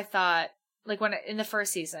first I thought, like, in the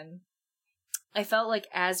first season, I felt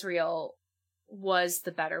like Asriel was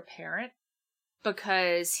the better parent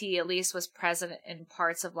because he at least was present in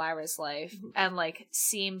parts of Lyra's life and, like,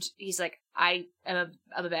 he's like, I'm a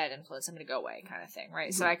bad influence, I'm gonna go away kind of thing, right?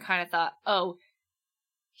 Mm-hmm. So I kind of thought, oh,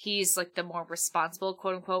 he's, like, the more responsible,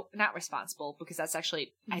 quote unquote, not responsible, because that's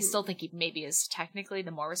actually, I still think he maybe is technically the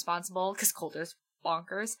more responsible, because Coulter's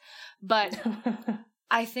bonkers, but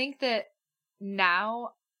I think that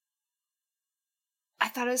now, I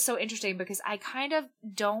thought it was so interesting because I kind of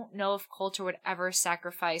don't know if Coulter would ever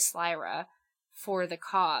sacrifice Lyra for the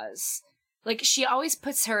cause. Like, she always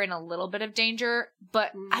puts her in a little bit of danger,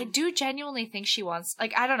 but I do genuinely think she wants,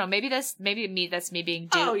 like, I don't know, maybe that's me being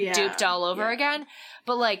duped all over again,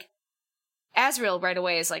 but, like, Asriel right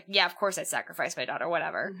away is like, yeah, of course I'd sacrifice my daughter,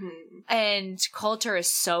 whatever. Mm-hmm. And Coulter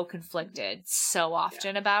is so conflicted so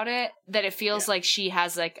often about it that it feels like she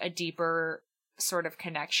has, like, a deeper sort of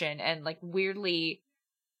connection and, like, weirdly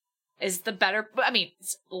is the better,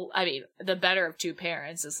 the better of two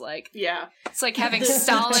parents is like, it's like having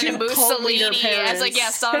Stalin and Mussolini as, like,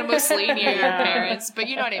 Stalin and Mussolini are your parents, but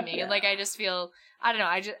you know what I mean? Yeah. Like, I just feel, I don't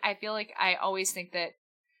know, I feel like I always think that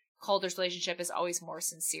Coulter's relationship is always more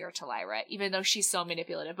sincere to Lyra, even though she's so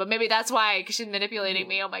manipulative, but maybe that's why, because she's manipulating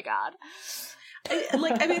me, oh my god.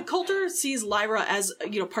 Coulter sees Lyra as,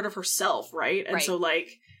 part of herself, right? And so, like,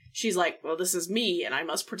 she's like, well, this is me, and I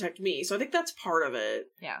must protect me. So I think that's part of it.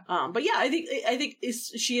 Yeah. But yeah, I think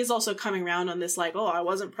she is also coming around on this, like, oh, I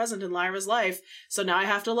wasn't present in Lyra's life, so now I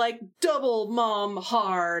have to, like, double mom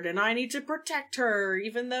hard, and I need to protect her,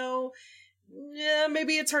 even though,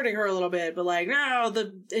 maybe it's hurting her a little bit, but, like, no,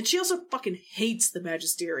 and she also fucking hates the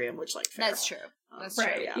Magisterium, which, like, fair. That's true. That's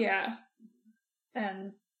true. Yeah.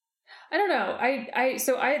 And I don't know.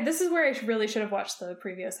 This is where I really should have watched the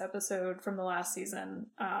previous episode from the last season.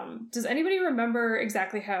 Does anybody remember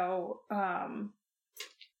exactly how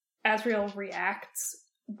Asriel reacts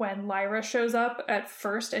when Lyra shows up at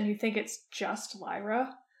first and you think it's just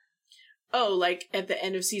Lyra? Oh, like at the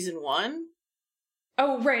end of season 1?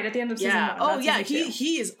 Oh, right, at the end of season 1. Oh, yeah,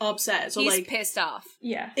 he is upset. So, he's like, pissed off.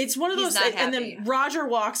 Yeah. It's one of those things, and then Roger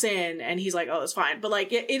walks in, and he's like, oh, that's fine. But,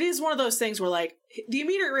 like, it is one of those things where, like, the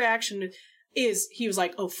immediate reaction is, he was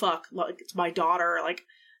like, oh, fuck, like, it's my daughter, like,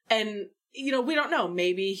 and, we don't know.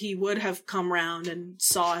 Maybe he would have come around and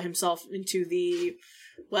saw himself into the,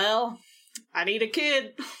 well, I need a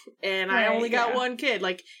kid, and I only got one kid.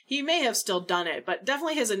 Like, he may have still done it, but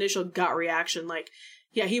definitely his initial gut reaction, like,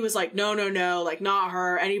 yeah, he was like, no, like, not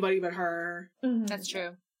her, anybody but her. Mm-hmm. That's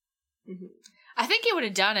true. Mm-hmm. I think he would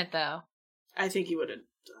have done it, though. I think he would have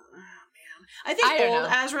done it. Man. I think old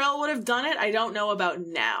Asriel would have done it. I don't know about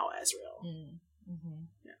now Asriel. Mm-hmm.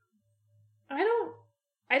 Yeah.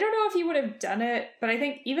 I don't know if he would have done it, but I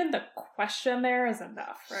think even the question there is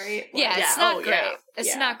enough, right? Like, yeah, it's not great. Yeah.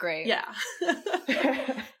 It's not great. Yeah.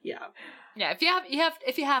 Yeah. Yeah,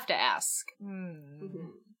 if you have to ask. Mm-hmm.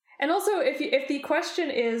 And also, if the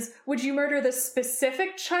question is, would you murder this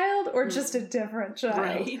specific child or just a different child?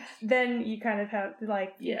 Right. Then you kind of have,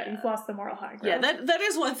 like, you've lost the moral high ground. Yeah, that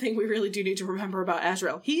is one thing we really do need to remember about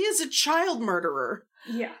Asriel. He is a child murderer.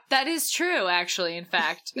 Yeah. That is true, actually, in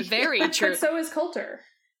fact. Very true. But so is Coulter.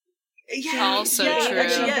 Yeah, also true.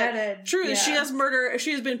 Actually, true. Yeah.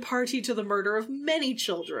 She has been party to the murder of many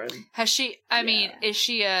children. Has she? I mean, is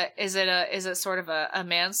it sort of a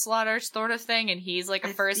manslaughter sort of thing, and he's like a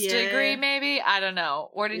first degree, maybe? I don't know.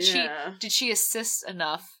 Or did she assist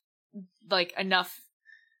enough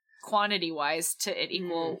quantity wise to it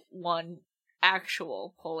equal one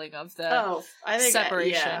actual pulling of the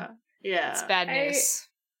separation? Yeah, it's bad news.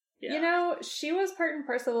 Yeah. She was part and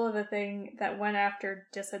parcel of the thing that went after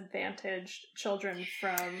disadvantaged children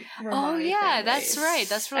from Romani families.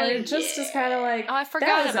 That's really... And it just is kind of like... Oh, I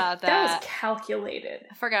forgot about that. That was calculated.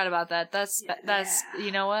 I forgot about that. That's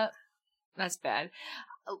you know what? That's bad.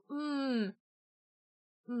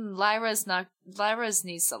 Lyra's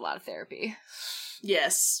needs a lot of therapy.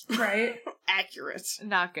 Yes. Right? Accurate.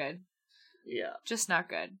 Not good. Yeah. Just not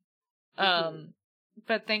good.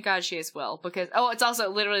 But thank God she is well, because it's also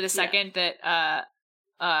literally the second that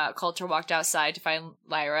Coulter walked outside to find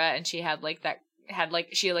Lyra, and she had a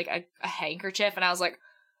handkerchief, and I was like,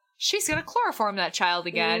 she's gonna chloroform that child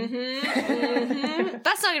again. Mm-hmm.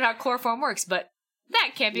 That's not even how chloroform works, but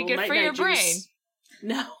that can't be good for your brain.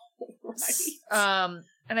 No. Right.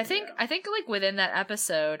 And I think like within that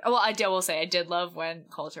episode, I did love when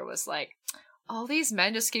Coulter was like, all these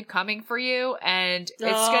men just keep coming for you, and it's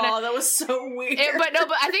gonna. That was so weird. But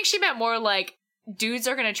I think she meant more like dudes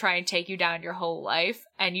are gonna try and take you down your whole life,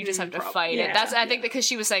 and you just have to fight it. I think because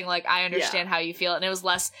she was saying like, I understand how you feel, and it was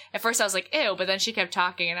less. At first, I was like, ew, but then she kept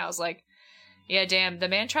talking, and I was like, yeah, damn, the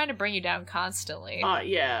man trying to bring you down constantly.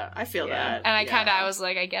 Yeah, I feel that, and I was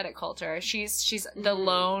like, I get it, Coulter. She's the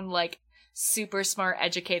lone like super smart,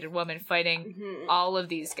 educated woman fighting all of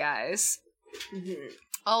these guys.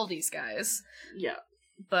 All these guys. Yeah.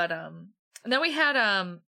 But and then we had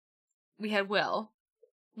Will.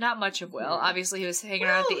 Not much of Will. Obviously he was hanging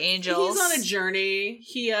around with the Angels. He's on a journey.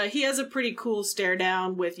 He has a pretty cool stare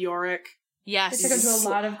down with Yorick. Yes. They took him to a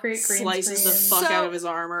lot of great green slices the fuck out of his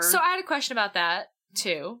armor. So I had a question about that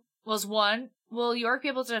too. Was one, will Yorick be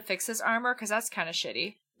able to fix his armor? Because that's kind of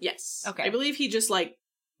shitty. Yes. Okay. I believe he just like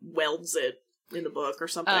welds it in the book or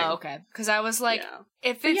something. Oh, okay. Because I was like,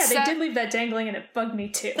 if it's they did leave that dangling, and it bugged me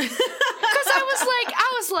too. Because I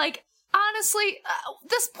was like, honestly,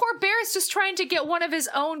 this poor bear is just trying to get one of his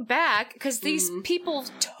own back because these people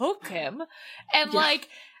took him, and like,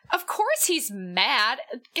 of course he's mad.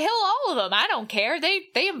 Kill all of them. I don't care. They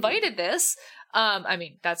invited this. I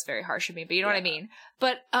mean, that's very harsh of me, but you know what I mean.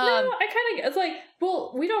 But no, I kind of, it's like,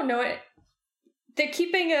 well, we don't know it. They're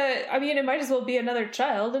keeping it might as well be another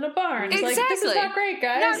child in a barn. Exactly. Like, this is not great,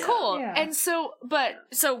 guys. Not cool. Yeah. And so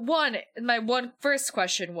my first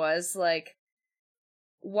question was, like,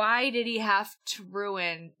 why did he have to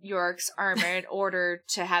ruin Yorick's armor in order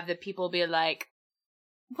to have the people be like,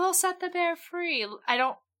 we'll set the bear free? I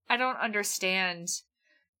don't understand.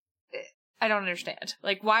 I don't understand.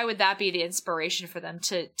 Like, why would that be the inspiration for them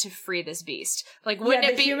to free this beast? Like, wouldn't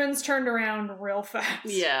it be humans turned around real fast?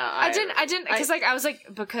 Yeah, I didn't because like I was like,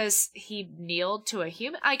 because he kneeled to a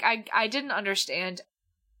human. Like, I didn't understand.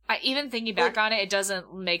 Even thinking back on it, it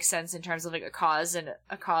doesn't make sense in terms of like a cause and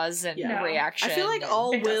reaction. I feel like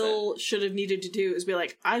all Will should have needed to do is be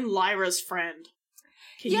like, I'm Lyra's friend.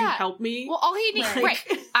 Can you help me? Well, all he needs, right?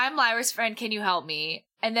 I'm Lyra's friend. Can you help me?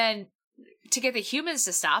 And then to get the humans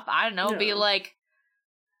to stop, I don't know, be like,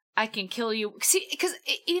 I can kill you. See, because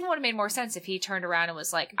it even would have made more sense if he turned around and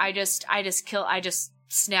was like, I just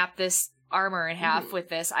snap this armor in half with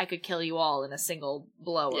this. I could kill you all in a single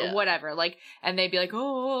blow or whatever. Like, and they'd be like,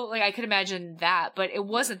 oh, like I could imagine that, but it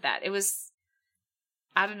wasn't that. It was,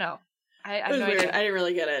 I don't know. I have no idea. I didn't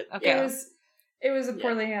really get it. Okay. It was a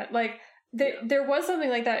poorly handled. Like, there was something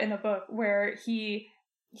like that in the book where he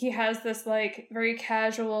has this like very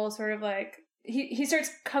casual sort of like he starts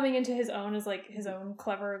coming into his own as like his own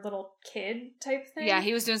clever little kid type thing. Yeah,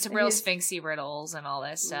 he was doing some real sphinxy riddles and all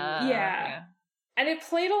that stuff. Yeah. And it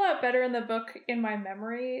played a lot better in the book in my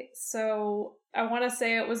memory, so I want to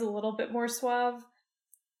say it was a little bit more suave.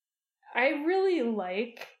 I really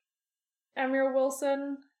like Amir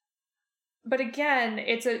Wilson, but again,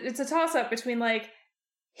 it's a toss-up between like,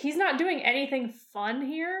 he's not doing anything fun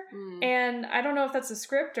here, and I don't know if that's the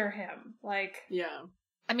script or him. Like, yeah.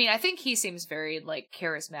 I mean, I think he seems very like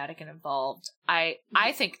charismatic and involved. I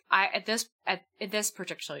think at this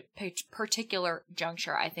particular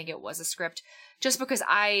juncture, I think it was a script, just because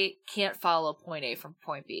I can't follow point A from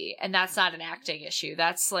point B, and that's not an acting issue.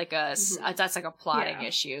 That's like that's like a plotting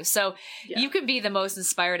issue. So you can be the most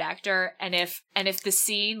inspired actor, and if the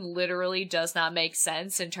scene literally does not make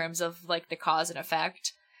sense in terms of like the cause and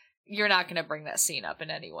effect, you're not going to bring that scene up in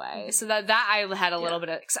any way. So that I had a little bit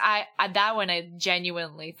of, that one I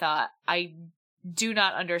genuinely thought, I do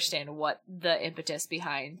not understand what the impetus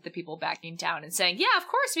behind the people backing down and saying, yeah, of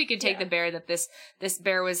course we can take the bear, that this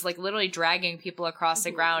bear was like literally dragging people across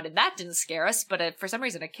the ground, and that didn't scare us, but for some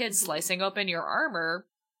reason a kid slicing open your armor,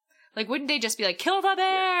 like, wouldn't they just be like, kill the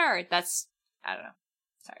bear? That's, I don't know.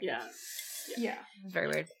 Sorry. Yeah. It's very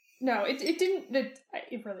weird. No, it didn't.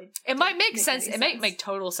 It really. It might make sense. It might make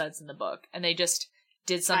total sense in the book, and they just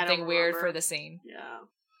did something weird for the scene. Yeah.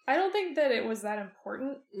 I don't think that it was that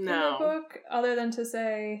important in the book, other than to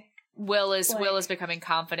say Will is becoming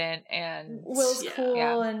confident, and Will's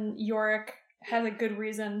cool, and Yorick has a good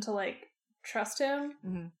reason to like trust him.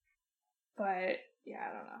 Mm-hmm. But I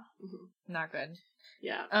don't know. Mm-hmm. Not good.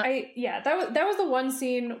 Yeah. That was the one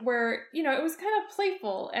scene where, you know, it was kind of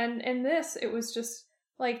playful, and in this it was just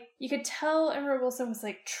like, you could tell Amber Wilson was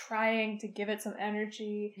like trying to give it some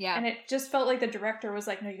energy. Yeah. And it just felt like the director was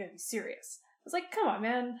like, no, you gotta be serious. I was like, come on,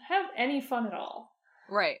 man, have any fun at all.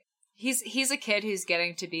 Right. he's a kid who's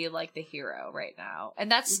getting to be like the hero right now,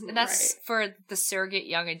 and that's right. for the surrogate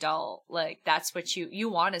young adult. Like that's what you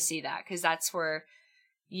want to see, that because that's where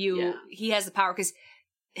he has the power, because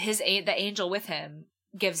the angel with him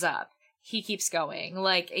gives up. He keeps going.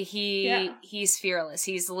 Like he's fearless.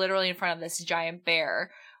 He's literally in front of this giant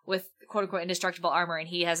bear with quote unquote indestructible armor, and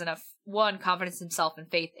he has enough confidence in himself and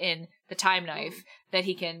faith in the time knife that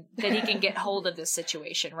he can get hold of this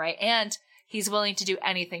situation, right? And he's willing to do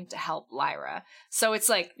anything to help Lyra. So it's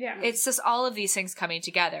like it's just all of these things coming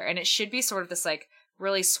together, and it should be sort of this like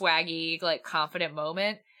really swaggy, like confident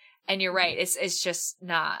moment. And you're right, it's just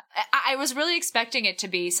not. I was really expecting it to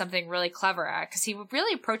be something really clever, because he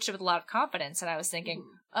really approached it with a lot of confidence, and I was thinking,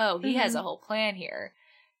 oh, he has a whole plan here.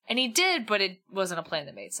 And he did, but it wasn't a plan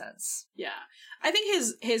that made sense. Yeah. I think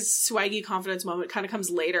his swaggy confidence moment kind of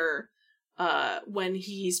comes later, when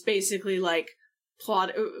he's basically like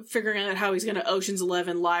figuring out how he's going to Ocean's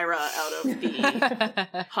 11 Lyra out of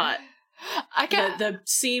the hut. The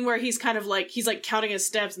scene where he's kind of like, he's like counting his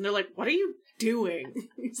steps, and they're like, what are you doing?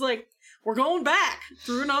 He's like, we're going back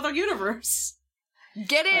through another universe.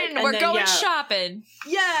 Get in, like, we're going shopping.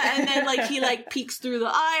 Yeah, and then like he like peeks through the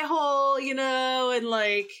eye hole, you know, and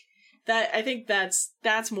like that. I think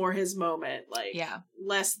that's more his moment. Like,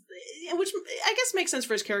 less, which I guess makes sense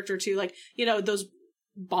for his character too. Like, you know, those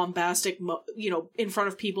bombastic, in front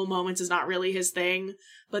of people moments is not really his thing,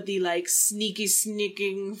 but the like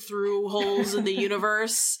sneaking through holes in the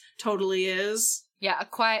universe totally is. Yeah, a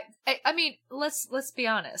quiet. I mean, let's be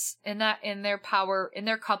honest. In their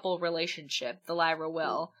couple relationship, the Lyra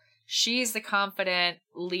Will, she's the confident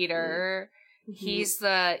leader.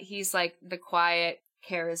 Mm-hmm. He's like the quiet,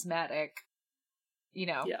 charismatic,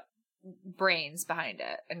 brains behind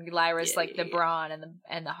it, and Lyra's like the brawn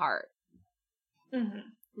and the heart.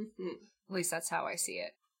 Mm-hmm. Mm-hmm. At least that's how I see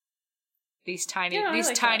it. These tiny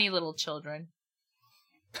little children.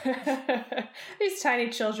 These tiny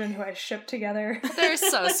children who I ship together. They're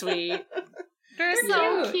so sweet. They're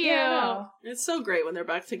so cute. Yeah. It's so great when they're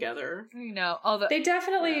back together. They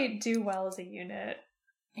definitely do well as a unit.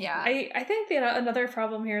 Yeah. I think another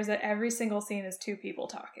problem here is that every single scene is two people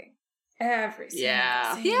talking. Every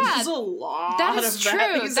single scene. Yeah. There's a lot. That is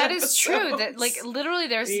true. That is true. That like literally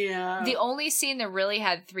there's the only scene that really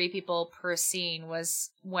had three people per scene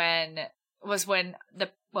was when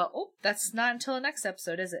that's not until the next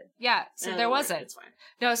episode, is it? Yeah, so there wasn't. It's fine.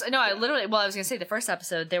 I was gonna say the first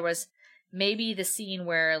episode, there was maybe the scene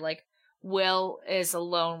where, like, Will is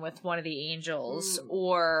alone with one of the angels,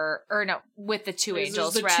 with the two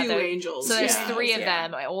angels, rather. Two angels. So there's three of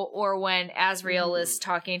them, or when Azriel is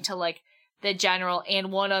talking to, like, the general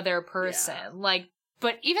and one other person. Yeah. Like,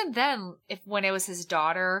 but even then, when it was his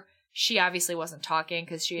daughter, she obviously wasn't talking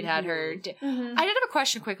because she had her... I did have a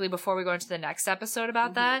question quickly before we go into the next episode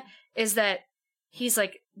about that, is that he's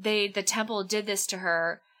like, the temple did this to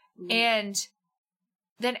her, and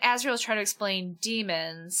then Azriel's trying to explain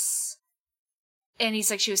demons, and he's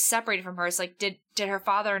like, she was separated from her. It's like, did her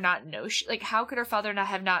father not know? How could her father not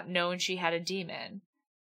have known she had a demon?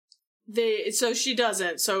 So she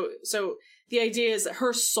doesn't. So the idea is that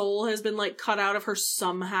her soul has been, like, cut out of her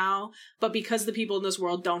somehow, but because the people in this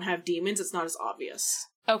world don't have demons, it's not as obvious.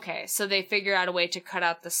 Okay, so they figure out a way to cut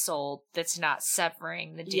out the soul that's not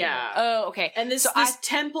severing the demon. Yeah. Oh, okay. And this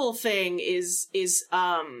temple thing is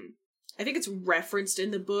I think it's referenced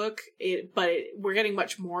in the book, but we're getting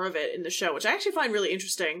much more of it in the show, which I actually find really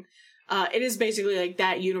interesting. It is basically like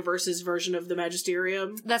that universe's version of the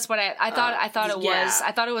Magisterium. That's what I thought. I thought it was. Yeah.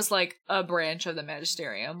 I thought it was like a branch of the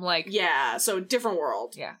Magisterium. Like, yeah, so different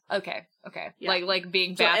world. Yeah. Okay. Yeah. Like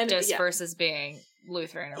being Baptist versus being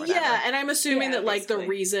Lutheran or whatever. Yeah, and I'm assuming that like basically the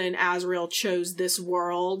reason Azriel chose this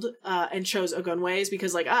world and chose Ogunwe is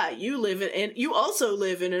because like you also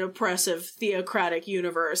live in an oppressive theocratic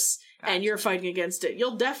universe, and you're fighting against it.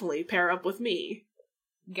 You'll definitely pair up with me.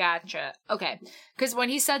 Gotcha. Okay. Because when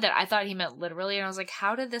he said that, I thought he meant literally, and I was like,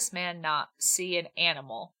 how did this man not see an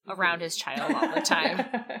animal around his child all the time?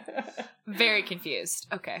 Very confused.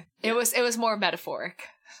 Okay. Yeah. It was more metaphoric.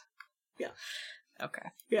 Yeah. Okay.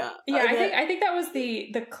 Yeah. I think that was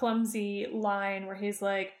the clumsy line where he's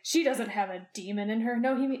like, she doesn't have a demon in her.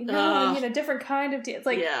 I mean a different kind of demon. It's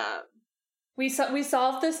like, yeah. We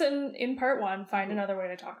solved this in part one. Find another way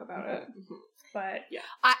to talk about it. But yeah,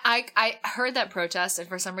 I heard that protest, and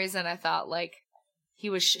for some reason I thought like he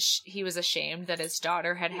was ashamed that his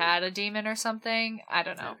daughter had a demon or something. I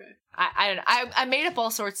don't know. Okay. I don't know. I made up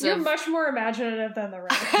all sorts You're much more imaginative than the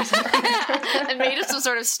rest. I made up some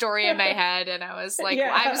sort of story in my head, and I was like,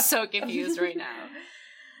 I'm so confused right now.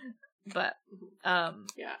 But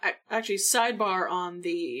actually, sidebar on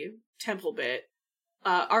the temple bit.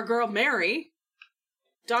 our girl Mary,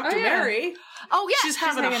 Dr. Mary. Oh yeah, she's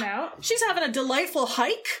hanging out. She's having a delightful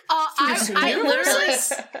hike. I literally,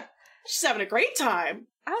 she's having a great time.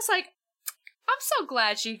 I was like, I'm so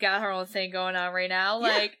glad she got her own thing going on right now.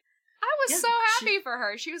 Like, I was so happy for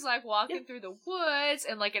her. She was like walking through the woods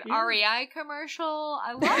and like an REI commercial.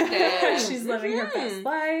 I loved it. She's living her best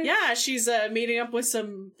life. Yeah, she's meeting up with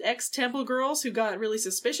some ex-Temple girls who got really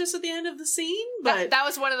suspicious at the end of the scene. But that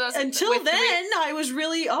was one of those. Until then, I was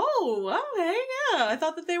really, okay, yeah. I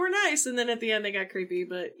thought that they were nice, and then at the end they got creepy.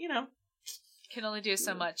 But can only do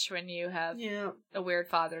so much when you have a weird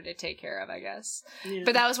father to take care of, I guess. Yeah.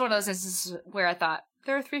 But that was one of those instances where I thought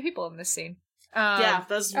there are 3 people in this scene.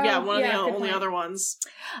 That's one of the only other ones.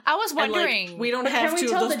 I was wondering, and, we don't have two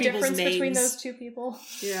of those people's names. Can we tell the difference between those 2 people?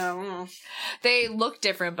 Yeah, I don't know. They look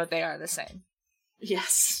different, but they are the same.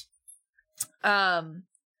 Yes.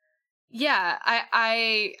 Yeah,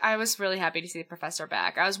 I was really happy to see the professor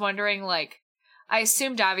back. I was wondering, like, I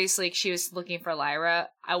assumed obviously she was looking for Lyra.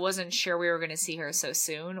 I wasn't sure we were going to see her so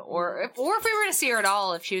soon, or if we were going to see her at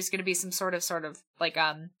all. If she was going to be some sort of like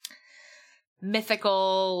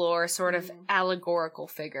mythical or sort of allegorical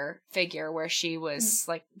figure where she was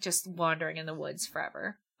like just wandering in the woods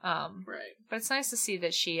forever. Right. But it's nice to see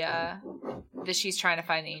that she's trying to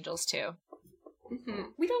find the angels too. Mm-hmm.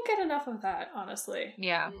 We don't get enough of that, honestly.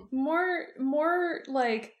 Yeah. More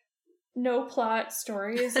like no plot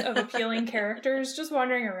stories of appealing characters just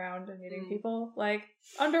wandering around and meeting people. Like,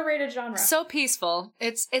 underrated genre. So peaceful.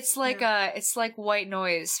 It's like it's like white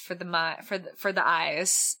noise for the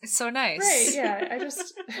eyes. It's so nice. Right, yeah. I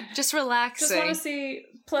just relaxing. Just want to see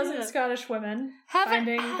pleasant Scottish women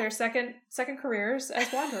finding their second careers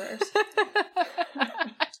as wanderers.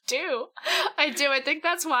 I do. I think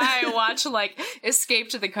that's why I watch like Escape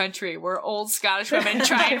to the Country, where old Scottish women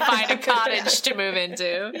try and find a cottage to move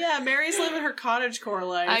into. Yeah, Mary's living her cottagecore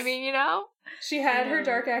life. I mean, she had her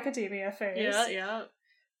dark academia phase. Yeah.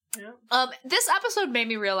 This episode made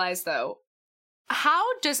me realize, though,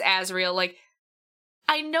 how does Azriel, like,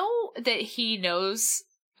 I know that he knows.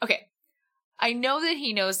 Okay, I know that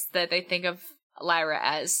he knows that they think of Lyra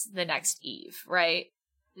as the next Eve, right?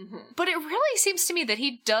 Mm-hmm. But it really seems to me that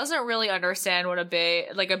he doesn't really understand what a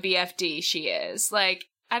BFD she is. Like,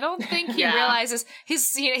 I don't think he realizes. He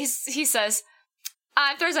says,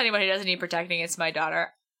 if there's anyone who doesn't need protecting, it's my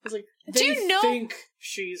daughter. He's like, do you know? Think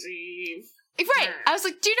she's Eve, right? I was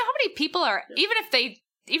like, do you know how many people are even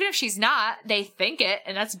if she's not, they think it,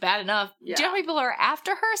 and that's bad enough. Yeah. Do you know how many people are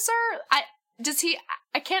after her, sir?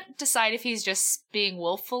 I can't decide if he's just being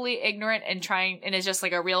willfully ignorant and is just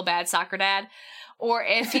like a real bad soccer dad. Or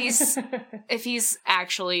if he's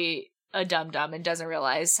actually a dum-dum and doesn't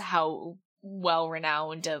realize how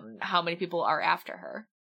well-renowned and how many people are after her.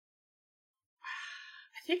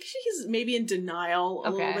 I think she's maybe in denial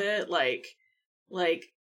a little bit. Like,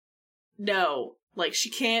 no. Like,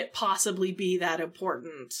 she can't possibly be that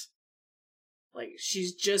important. Like,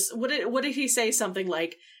 she's just... What did he say? Something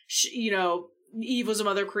like, Eve was a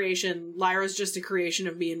mother creation. Lyra's just a creation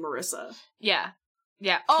of me and Marissa. Yeah.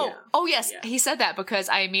 Yeah. Oh, yes. Yeah. He said that because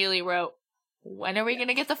I immediately wrote, when are we going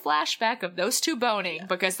to get the flashback of those 2 boning? Yeah.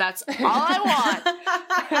 Because that's all I want.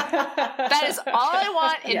 That is all I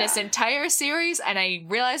want in this entire series. And I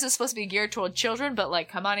realize it's supposed to be geared toward children, but like,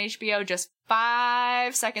 come on, HBO, just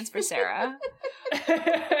 5 seconds for Sarah.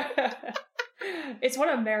 It's what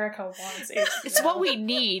America wants. HBO. It's what we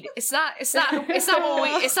need. It's not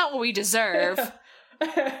what we deserve.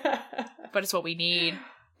 But it's what we need.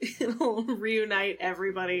 It'll reunite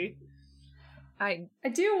everybody. I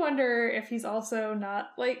do wonder if he's also not,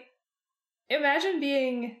 like, imagine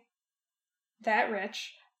being that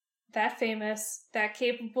rich, that famous, that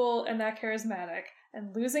capable, and that charismatic,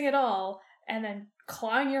 and losing it all, and then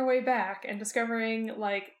clawing your way back and discovering,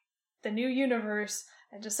 like, the new universe,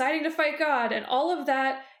 and deciding to fight God, and all of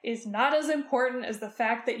that is not as important as the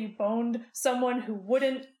fact that you boned someone who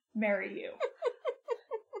wouldn't marry you.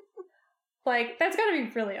 Like, that's gotta be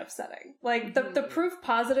really upsetting. Like, the proof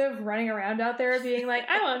positive running around out there being like,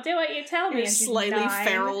 I won't do what you tell me. You're a slightly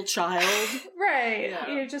feral child. Right. Yeah.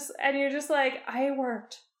 You're just like, I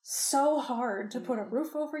worked so hard to put a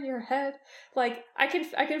roof over your head. Like, I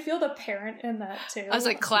can feel the parent in that too. I was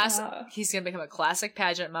like, he's gonna become a classic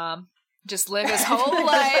pageant mom. Just live his whole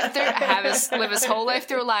life live his whole life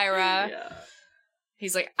through Lyra. Yeah.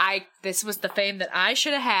 He's like, this was the fame that I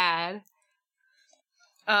should have had.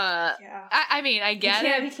 I mean, I get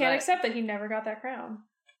it. He can't accept that he never got that crown.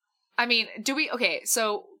 I mean,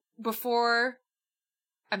 so before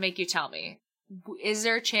I make you tell me, is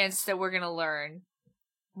there a chance that we're gonna learn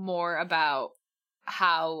more about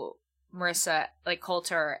how Marissa, like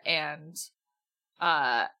Coulter and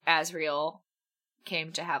Asriel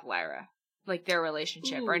came to have Lyra? Like, their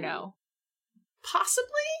relationship, or no? Possibly?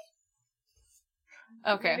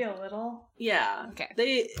 Okay. Maybe a little. Yeah.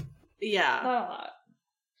 Okay. Yeah. Not a lot.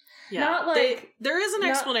 Yeah. Not like... there is an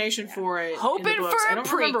explanation for it Hoping in the books. for a I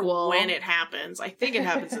don't remember prequel. when it happens. I think it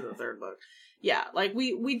happens in the third book. Yeah, like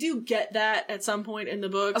we do get that at some point in the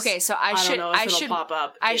books. Okay, so I don't know if it'll pop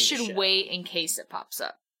up. I should wait in case it pops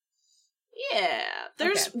up. Yeah.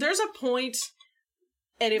 There's a point,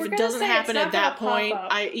 and if We're it doesn't happen at that point, up.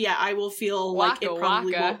 I will feel like it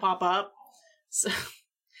probably won't pop up.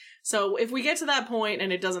 So if we get to that point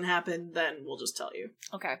and it doesn't happen, then we'll just tell you.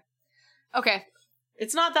 Okay.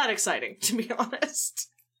 It's not that exciting, to be honest.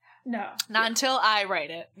 No. Not until I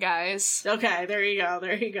write it, guys. Okay, there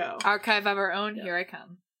you go. Archive of our own, here I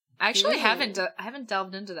come. I actually Ooh. haven't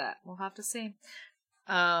delved into that. We'll have to see.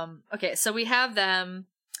 Okay, so we have them,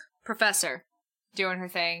 Professor, doing her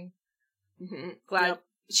thing. Mm-hmm. Glad Yep.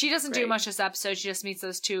 she doesn't do Great. much this episode. She just meets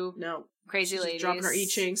those two crazy She's ladies. dropping her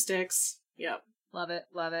I-Ching sticks. Yep. Love it.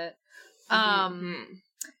 Mm-hmm.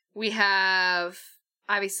 We have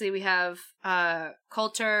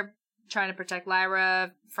Coulter trying to protect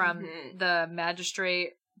Lyra from the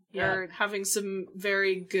magistrate. Yeah, having some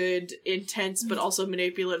very good, intense, but also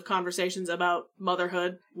manipulative conversations about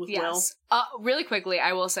motherhood with Will. Really quickly,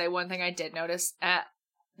 I will say one thing I did notice.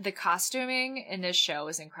 The costuming in this show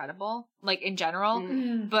is incredible, like in general.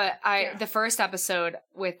 Mm-hmm. But the first episode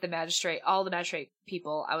with the magistrate, all the magistrate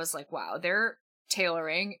people, I was like, wow, their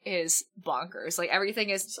tailoring is bonkers. Like everything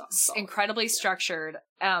is incredibly structured.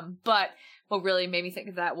 But what really made me think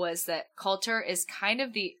of that was that Coulter is kind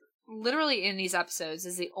of literally in these episodes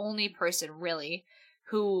is the only person really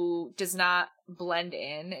who does not blend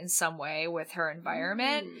in some way with her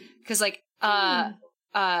environment. Cause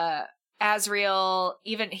Asriel,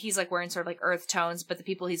 even he's like wearing sort of like earth tones, but the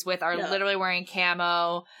people he's with are literally wearing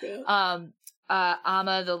camo. Yeah.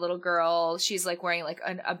 Amma, the little girl, she's like wearing like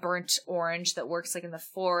a burnt orange that works like in the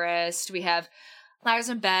forest. We have Lyra's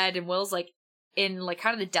in bed and Will's like in like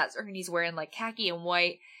kind of the desert and he's wearing like khaki and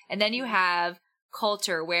white. And then you have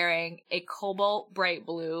Coulter wearing a cobalt bright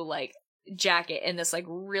blue like jacket in this like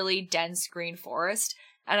really dense green forest.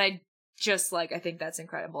 And I think that's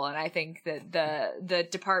incredible. And I think that the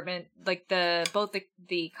department, like both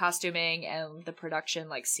the costuming and the production,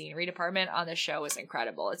 like scenery department on the show is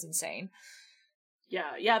incredible. It's insane.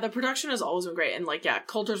 Yeah, the production has always been great. And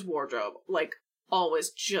Coulter's wardrobe, like always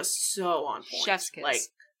just so on point. Chef's kiss. Like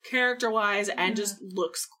character-wise and just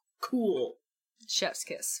looks cool. Chef's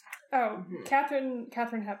kiss. Oh, Katharine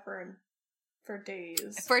Hepburn for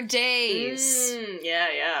days.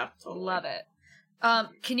 Yeah. Totally. Love it.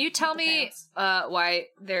 Can you tell me why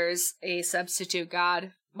there's a substitute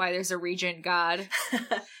god? Why there's a regent god?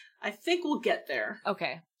 I think we'll get there.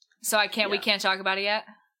 Okay. So we can't talk about it yet?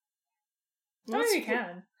 No, you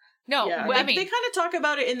can. No, yeah. I mean they kind of talk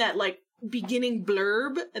about it in that like beginning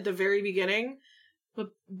blurb at the very beginning. But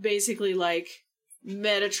basically like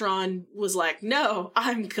Metatron was like, "No,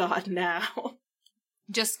 I'm God now."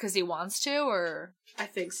 Just because he wants to, or I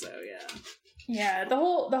think so, yeah. Yeah, the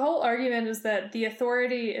whole argument is that the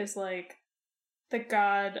authority is like the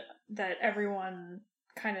god that everyone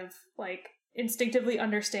kind of like instinctively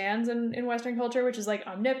understands in Western culture, which is like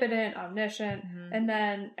omnipotent, omniscient, and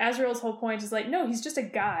then Asriel's whole point is like, no, he's just a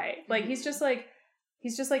guy. Like he's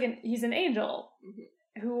an angel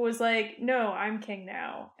who was like, no, I'm king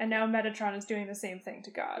now, and now Metatron is doing the same thing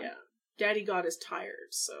to God. Yeah, Daddy God is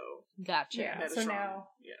tired, so gotcha. Yeah, Metatron, so now,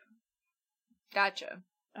 gotcha.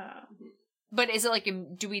 But is it like?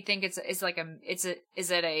 Do we think is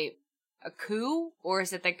it a coup, or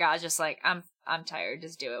is it that God's just like, I'm tired,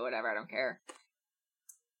 just do it, whatever, I don't care?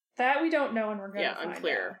 That we don't know, and we're gonna find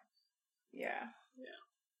unclear. out. Yeah.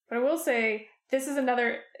 But I will say this is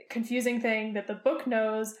another confusing thing that the book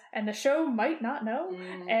knows, and the show might not know,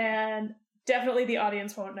 and definitely the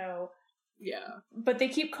audience won't know. Yeah. But they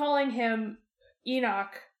keep calling him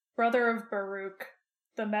Enoch, brother of Baruch,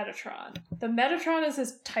 the Metatron. The Metatron is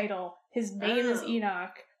his title. His name is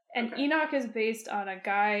Enoch. And Enoch is based on a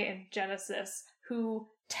guy in Genesis who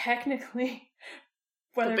technically,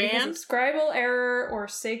 whether because of scribal error or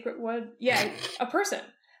sacred,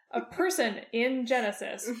 a person in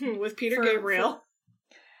Genesis. With Peter Gabriel.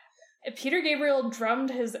 Peter Gabriel drummed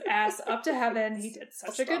his ass up to heaven. He did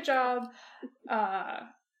such a good job.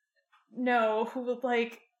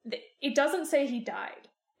 It doesn't say he died.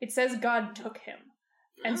 It says God took him.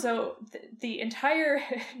 And so the entire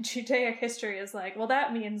Judaic history is like, well,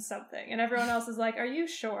 that means something. And everyone else is like, are you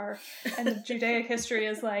sure? And the Judaic history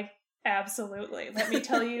is like, absolutely. Let me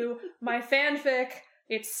tell you my fanfic.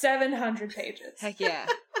 It's 700 pages. Heck yeah.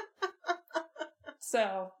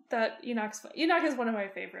 So that Enoch is one of my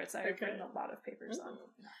favorites. I've written a lot of papers on Enoch.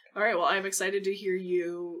 All right, well, I'm excited to hear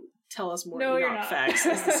you tell us more No, you're Enoch not. facts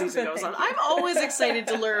as the season goes on. I'm always excited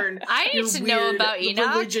to learn. I need to know about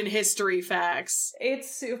Enoch. Religion history facts. It's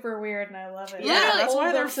super weird, and I love it. Yeah, that's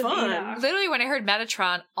why they're Books of fun. Enoch. Literally, when I heard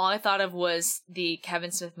Metatron, all I thought of was the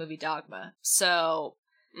Kevin Smith movie Dogma. So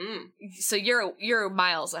you're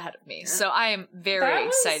miles ahead of me. Yeah. So I am very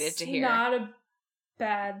excited to hear. Not a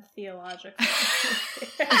bad theological.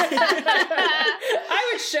 I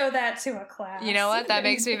would show that to a class. You know what? That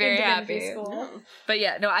makes me very in divinity happy. school. But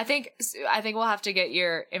yeah, no, I think we'll have to get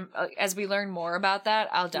your as we learn more about that.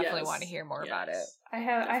 I'll definitely want to hear more about it. I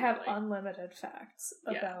have Definitely. unlimited facts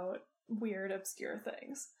about weird, obscure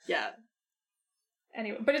things. Yeah.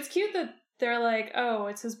 Anyway, but it's cute that they're like, oh,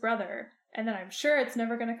 it's his brother, and then I'm sure it's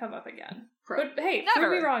never going to come up again. But hey, Never.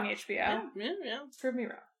 prove me wrong, HBO. Yeah. Prove me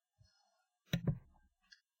wrong.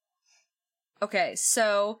 Okay,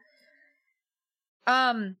 so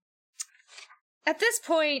at this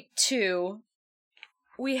point too,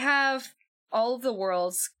 we have all of the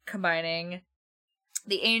worlds combining.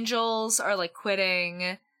 The angels are like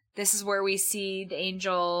quitting. This is where we see the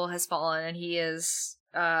angel has fallen and he is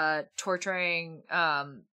torturing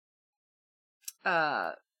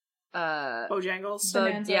Bojangles.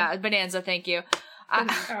 Bonanza. Bonanza, thank you.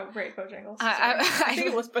 Bojangles. I think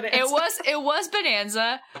it was Bonanza. It was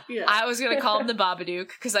Bonanza. Yeah. I was gonna call him the Babadook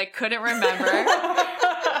because I couldn't remember.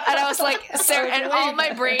 And I was like, Sarah, and all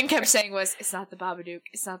my brain kept saying was, it's not the Babadook.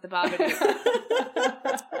 It's not the Babadook.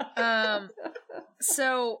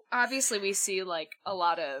 So obviously we see like a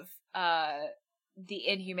lot of the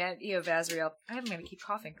inhumanity of Azrael. I'm gonna keep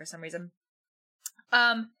coughing for some reason.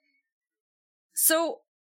 So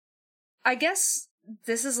I guess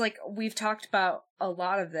this is like, we've talked about a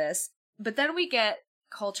lot of this, but then we get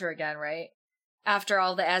Coulter again, right? After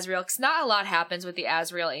all the Azrael, because not a lot happens with the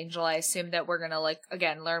Azrael angel. I assume that we're gonna like,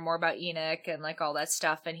 again, learn more about Enoch and like all that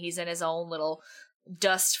stuff, and he's in his own little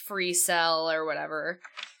dust-free cell or whatever,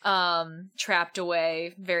 trapped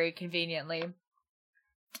away very conveniently.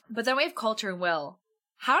 But then we have Coulter and Will.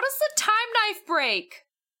 How does the time knife break?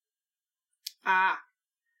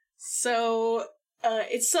 So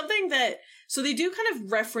it's something that, so they do kind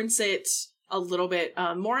of reference it a little bit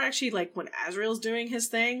more actually, like when Azrael's doing his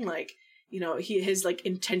thing, like, you know, his like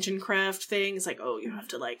intention craft thing is like, oh, you have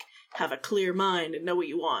to like have a clear mind and know what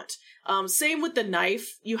you want. Same with the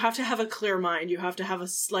knife. You have to have a clear mind. You have to have a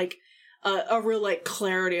real like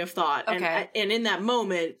clarity of thought. Okay. And in that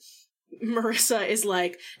moment, Marissa is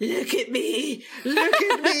like, look at me,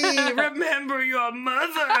 remember your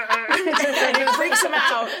mother. And it freaks him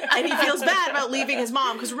out. And he feels bad about leaving his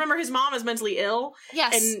mom. Because remember, his mom is mentally ill.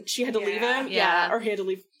 Yes. And she had to leave him. Yeah. Or he had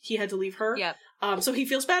to leave her. Yep. So he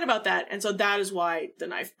feels bad about that. And so that is why the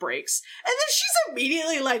knife breaks. And then she's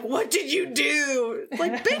immediately like, what did you do?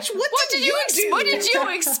 Like, bitch, what did you do? What did you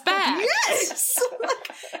expect? Yes.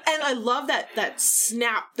 And I love that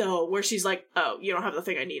snap though, where she's like, oh, you don't have the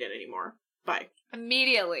thing I needed anymore. Bye.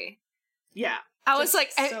 Immediately. Yeah. I was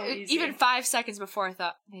Just like, so easy. even 5 seconds before I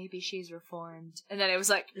thought, maybe she's reformed. And then it was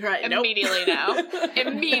like, Right. Nope. immediately no.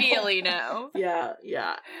 Immediately no. Yeah.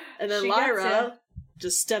 And then She gets Lyra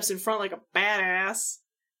just steps in front like a badass.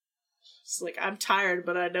 She's like, I'm tired,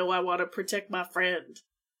 but I know I want to protect my friend.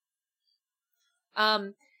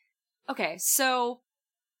 Okay, so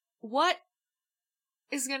what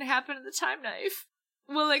is going to happen in the time knife?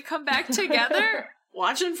 Will they come back together?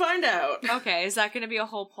 Watch and find out. Okay, is that going to be a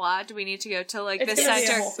whole plot? Do we need to go to like It's the gonna be a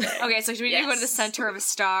center? whole thing. Okay, so do we need to go to the center of a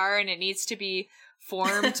star and it needs to be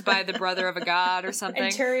formed by the brother of a god or something?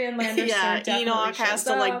 And Tyrion Lannister Yeah, definitely Enoch has shows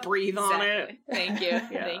to like up. breathe on it. Exactly. Thank you.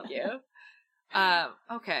 Yeah. Thank you.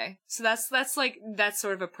 Okay. So that's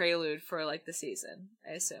sort of a prelude for like the season,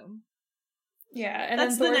 I assume. Yeah, and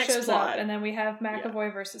That's then the Thor next shows plot. up, and then we have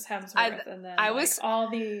McAvoy versus Hemsworth, and then all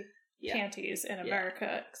the Yeah. panties in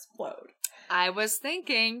America explode. I was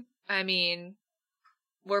thinking, I mean,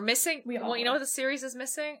 we're missing, We all well, you know are. what the series is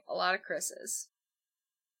missing? A lot of Chris's.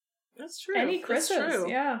 That's true. Any That's Chris's, true.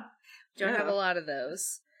 yeah. Don't have Yeah. a lot of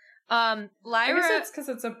those. I Lyra, guess it's because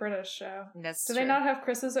it's a British show. that's Do true. they not have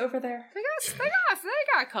Chris's over there? They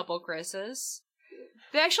got a couple Chris's.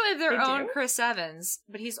 They actually have their They own do? Chris Evans,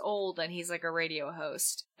 but he's old and he's like a radio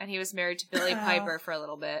host, and he was married to Billie Oh. Piper for a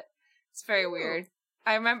little bit. It's very weird.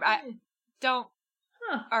 I remember.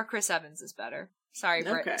 Our Chris Evans is better. Sorry,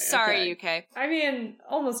 Brit. Okay, Sorry, UK. I mean,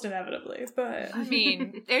 almost inevitably, but I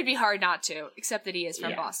mean, it would be hard not to, except that he is from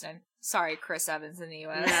Yeah. Boston. Sorry, Chris Evans in the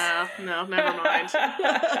US. No, never mind.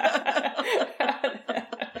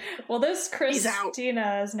 Well, this He's out.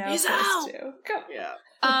 Christina is now He's supposed out. to go.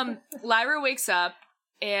 Yeah. Lyra wakes up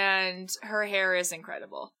and her hair is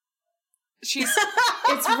incredible.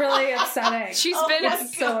 It's really upsetting. She's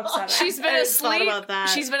so upsetting. She's been asleep. About that.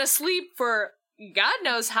 She's been asleep for God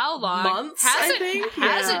knows how long. Months, I think.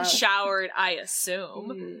 Hasn't showered, I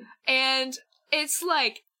assume. And it's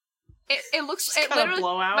like it looks it literally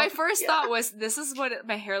blowout. My first thought was, this is what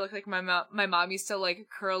my hair looked like. My mom used to like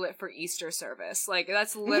curl it for Easter service. Like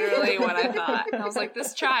that's literally what I thought. And I was like,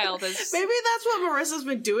 this child is maybe that's what Marissa's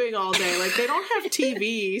been doing all day. Like they don't have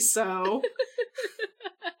TV, so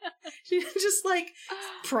she's just like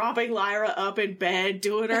propping Lyra up in bed,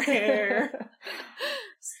 doing her hair.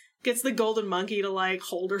 Gets the golden monkey to like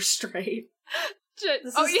hold her straight.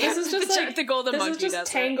 This is just like the golden monkey. This is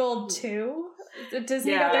just Tangled 2.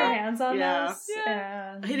 Disney got their hands on this.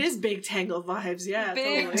 Yeah. And it is big Tangled vibes, big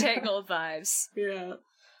totally. Tangled vibes. Yeah.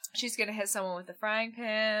 She's gonna hit someone with a frying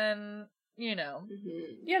pan, you know.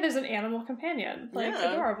 Yeah, there's an animal companion. Like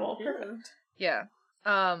adorable. Perfect. Yeah.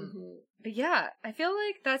 But yeah, I feel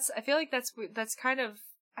like that's kind of,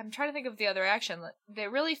 I'm trying to think of the other action.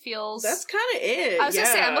 It really feels... That's kind of it. I was going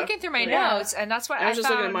to say, I'm looking through my notes, and that's what I was just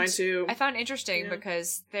looking at mine too. I found interesting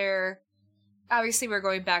because they're... Obviously, we're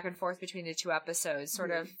going back and forth between the two episodes, sort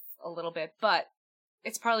of a little bit, but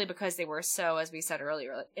it's partly because they were so, as we said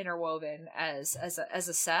earlier, like, interwoven as a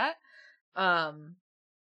set.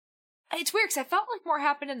 It's weird, because I felt like more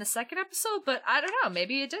happened in the second episode, but I don't know,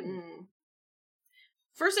 maybe it didn't.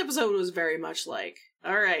 First episode was very much like,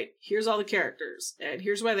 all right, here's all the characters, and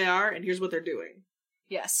here's where they are, and here's what they're doing.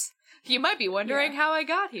 Yes. You might be wondering how I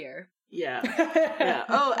got here. Yeah. Yeah.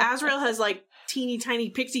 Oh, Azrael has, like, teeny tiny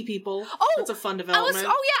pixie people. Oh! That's a fun development. That's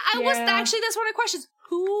one of my questions.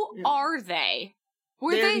 Who are they?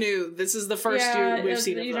 They're new. This is the first year we've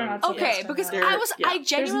seen of them. Okay, because I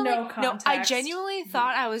genuinely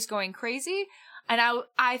thought I was going crazy, and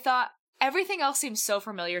I thought, everything else seems so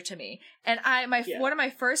familiar to me. And one of my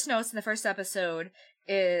first notes in the first episode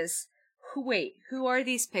is, who are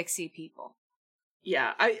these pixie people?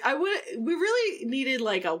 Yeah, we really needed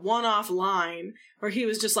like a one-off line where he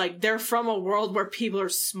was just like, they're from a world where people are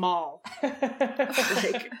small.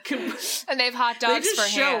 Like, and they have hot dogs for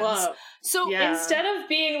hands. Show up. So instead of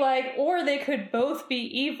being like, or they could both be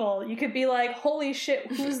evil, you could be like, holy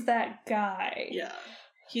shit, who's that guy? Yeah.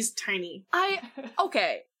 He's tiny.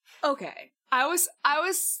 Okay. I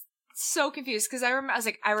was so confused because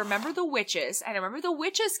I remember the witches, and I remember the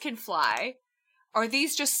witches can fly. Are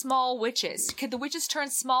these just small witches? Could the witches turn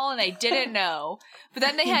small and I didn't know? But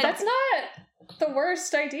then they had... That's not the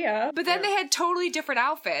worst idea. But then they had totally different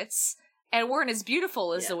outfits and weren't as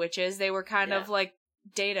beautiful as the witches. They were kind of like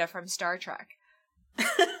Data from Star Trek.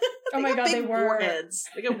 Oh my god, they were. Foreheads.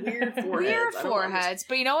 They got weird foreheads. Weird foreheads.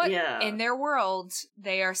 But you know what? Yeah. In their world,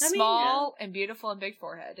 they are small and beautiful and big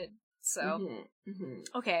foreheaded. So,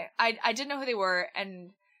 okay. I didn't know who they were,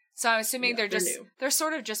 and so I'm assuming they're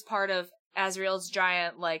sort of just part of Azrael's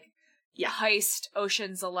giant, like, heist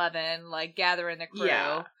Ocean's 11, like, gathering the crew.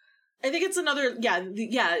 Yeah. I think it's another,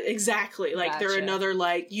 exactly. Like, they're another,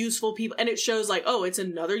 like, useful people, and it shows, like, oh, it's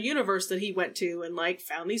another universe that he went to and, like,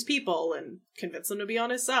 found these people and convinced them to be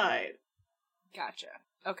on his side. Gotcha.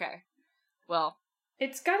 Okay. Well.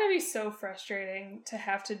 It's gotta be so frustrating to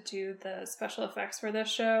have to do the special effects for this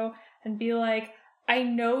show and be like, I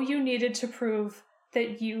know you needed to prove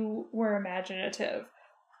that you were imaginative,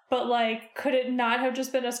 but, like, could it not have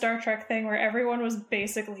just been a Star Trek thing where everyone was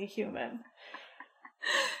basically human?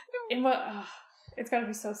 It's gotta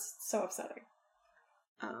be so upsetting.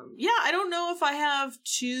 I don't know if I have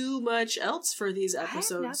too much else for these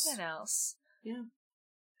episodes. I have nothing else. Yeah.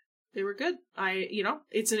 They were good.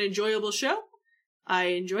 It's an enjoyable show. I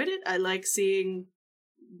enjoyed it. I like seeing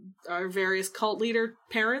our various cult leader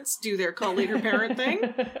parents do their cult leader parent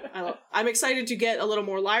thing. I'm excited to get a little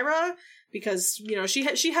more Lyra, because, she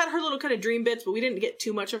had her little kind of dream bits, but we didn't get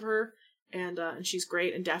too much of her, and she's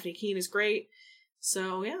great, and Daphne Keane is great.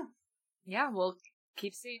 So, yeah. Yeah, we'll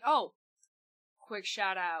keep seeing... Oh! Quick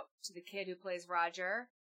shout out to the kid who plays Roger.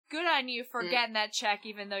 Good on you for getting that check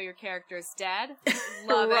even though your character's dead.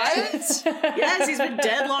 Love it. Yes, he's been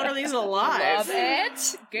dead longer than he's alive. Love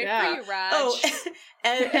it. Good for you, Raj. Oh,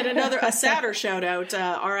 and a sadder shout out,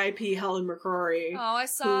 R.I.P. Helen McCrory. Oh, I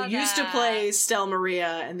saw who used to play Stella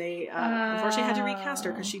Maria, and they unfortunately had to recast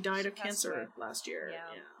her because she died of cancer last year.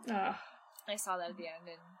 Yeah. I saw that at the end,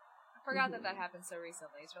 and I forgot that happened so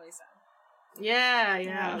recently. It's really sad.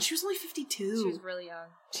 Yeah. She was only 52. She was really young.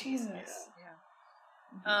 Jesus. Yeah.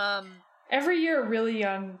 Every year, really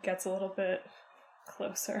young gets a little bit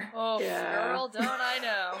closer. Oh, girl, don't I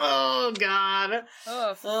know? Oh God.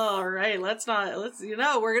 All right, let's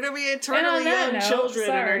we're gonna be eternally young children,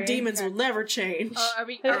 and our demons will never change. Our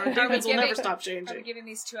demons will never stop changing. Are we giving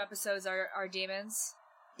these 2 episodes our demons?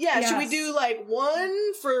 Yeah, yes. Should we do like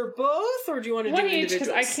one for both, or do you want to do individuals?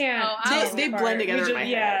 I can't. They blend together in my head.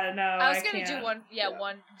 Yeah, no, I was gonna do one. Yeah,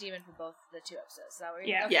 one demon for both the 2 episodes. Is that what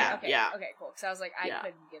you're Okay, cool. Because I was like, I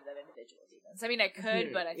couldn't give them individual demons. I mean, I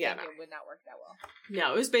could, but I think it would not work that well.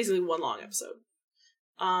 No, it was basically one long episode.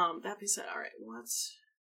 That being said, all right,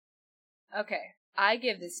 Okay, I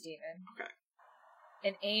give this demon. Okay.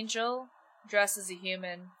 An angel dressed as a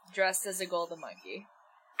human, dressed as a golden monkey.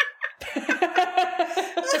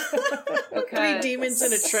 3 demons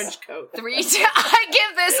in a trench coat. I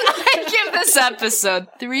give this episode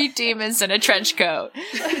 3 demons in a trench coat.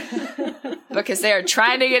 Because they are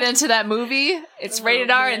trying to get into that movie. It's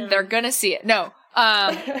rated R and they're gonna see it. No.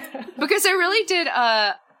 Because I really did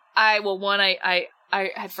I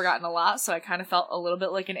had forgotten a lot, so I kind of felt a little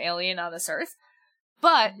bit like an alien on this earth.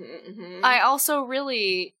 But I also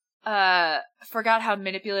really forgot how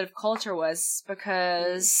manipulative Coulter was,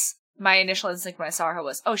 because my initial instinct when I saw her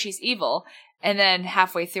was, oh, she's evil. And then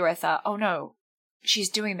halfway through I thought, oh no, she's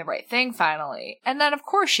doing the right thing finally. And then of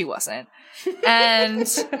course she wasn't. And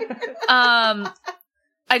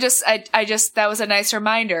I just that was a nice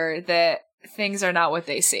reminder that things are not what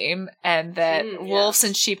they seem, and that wolves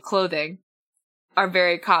in sheep clothing are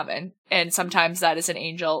very common, and sometimes that is an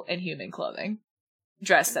angel in human clothing,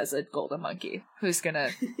 dressed as a golden monkey, who's gonna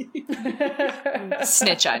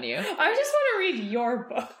snitch on you. I just want to read your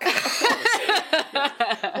book.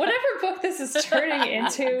 Whatever book this is turning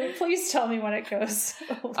into, please tell me when it goes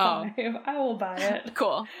live. I will buy it.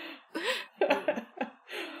 Cool.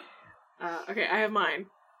 Okay, I have mine.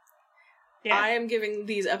 Yeah. I am giving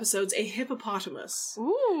these episodes a hippopotamus.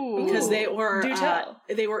 Ooh. Because they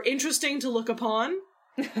were interesting to look upon.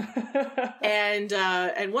 And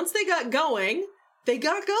once they got going,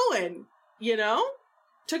 you know?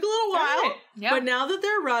 Took a little while, right. But now that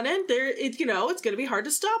they're running, it's going to be hard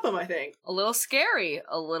to stop them, I think. A little scary,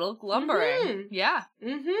 a little lumbering. Mm-hmm. Yeah.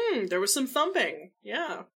 Mm-hmm. There was some thumping.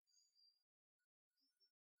 Yeah.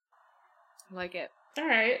 I like it. All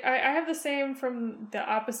right, I have the same from the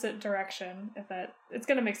opposite direction. It's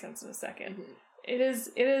going to make sense in a second. Mm-hmm. It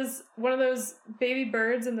is one of those baby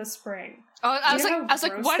birds in the spring. Oh, I was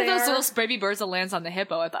like, one of those little baby birds that lands on the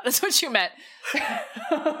hippo. I thought that's what you meant.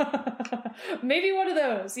 Maybe one of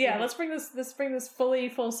those. Yeah, let's bring this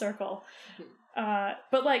full circle.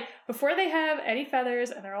 But like before they have any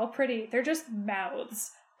feathers and they're all pretty, they're just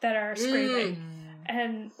mouths that are screaming,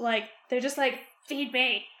 and like they're just like, feed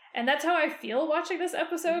me. And that's how I feel watching this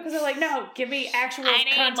episode, because I'm like, no, give me actual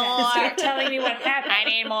content. Start telling me what happened. I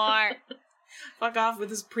need more. Fuck off with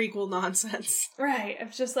this prequel nonsense. Right.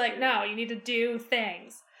 It's just like, no, you need to do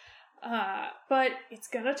things. But it's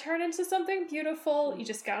gonna turn into something beautiful. You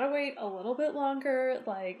just gotta wait a little bit longer.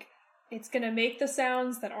 Like, it's gonna make the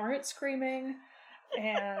sounds that aren't screaming.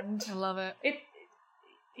 And I love it.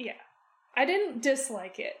 Yeah. I didn't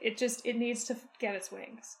dislike it. It needs to get its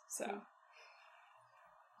wings. So.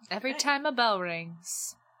 Every time a bell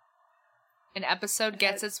rings, an episode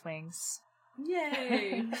gets its wings.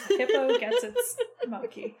 Yay! Hippo gets its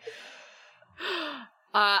monkey.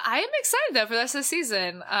 I am excited though for the rest of the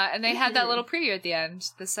season. And they had that little preview at the end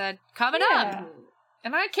that said, coming up.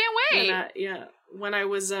 And I can't wait. When I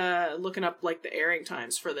was looking up like the airing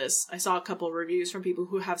times for this, I saw a couple of reviews from people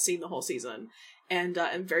who have seen the whole season, and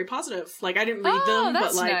very positive. Like, I didn't read them,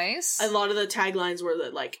 but like nice. A lot of the taglines were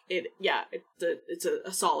that like it's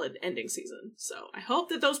a solid ending season. So I hope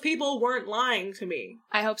that those people weren't lying to me.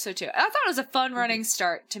 I hope so too. I thought it was a fun running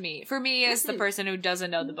start to me. For me, as the person who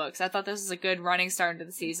doesn't know the books, I thought this was a good running start into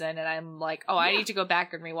the season, and I'm like, I need to go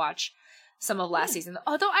back and rewatch some of last season.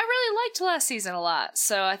 Although I really liked last season a lot,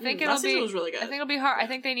 so I think last season was really good. I think it'll be hard. Yeah.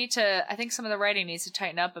 I think some of the writing needs to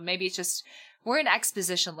tighten up, but maybe it's just we're in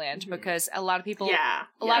exposition land because a lot of people,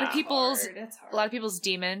 a lot of people's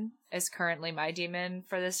demon is currently my demon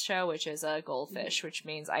for this show, which is a goldfish, which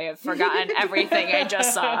means I have forgotten everything I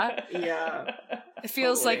just saw. Yeah, it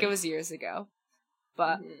feels like it was years ago.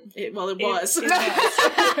 But it was.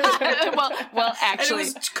 well, actually,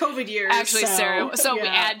 and it was COVID years. Actually, Sarah. So we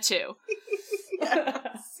add 2.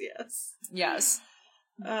 Yes.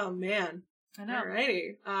 Oh man. I know.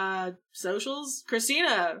 Alrighty. Socials.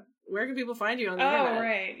 Christina, where can people find you on the internet? Oh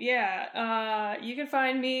right, yeah. You can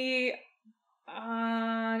find me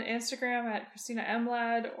on Instagram at Christina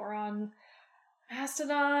Mlad, or on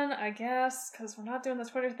Mastodon, I guess, because we're not doing the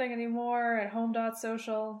Twitter thing anymore, at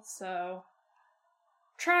home.social. So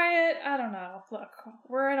try it. I don't know. Look,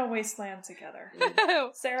 we're in a wasteland together.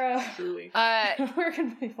 Sarah, Truly. where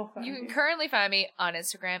can people find you? You can currently find me on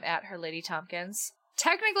Instagram at HerLadyTompkins.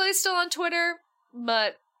 Technically still on Twitter,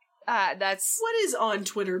 but that's... What does on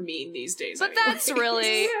Twitter mean these days? But that's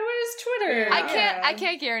really... Yeah, what is Twitter? I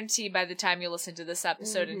can't guarantee by the time you listen to this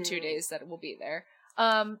episode in 2 days that it will be there.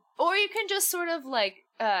 Or you can just sort of like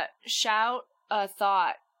shout a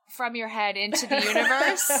thought from your head into the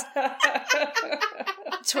universe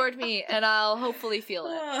toward me, and I'll hopefully feel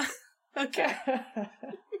it. Okay.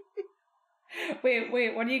 Wait,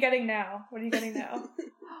 what are you getting now?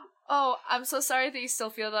 Oh, I'm so sorry that you still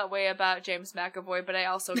feel that way about James McAvoy, but I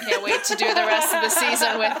also can't wait to do the rest of the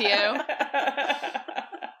season with you.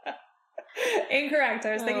 Incorrect.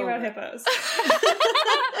 I was thinking about hippos.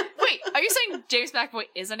 Wait, are you saying James McAvoy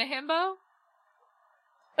isn't a himbo?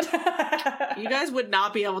 You guys would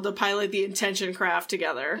not be able to pilot the Intention craft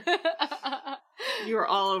together. You are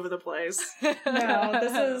all over the place. No,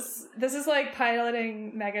 this is like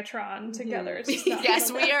piloting Megatron together. It's just not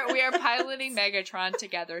yes, we are piloting Megatron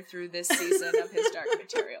together through this season of his Dark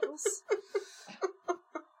Materials.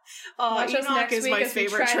 Enoch is my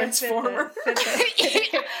favorite Transformer.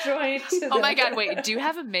 Oh my god, wait, do you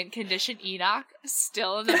have a mint condition Enoch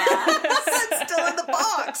still in the box? It's still in the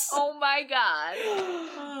box! Oh my god.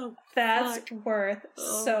 That's worth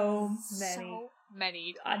so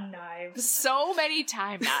many knives. So many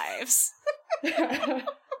time knives.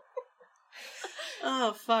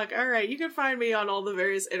 Oh, fuck. Alright, you can find me on all the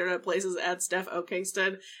various internet places at Steph O.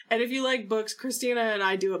 Kingston. And if you like books, Christina and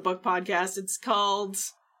I do a book podcast. It's called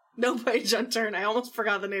No Page Unturned. I almost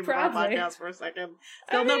forgot the name of our podcast for a second.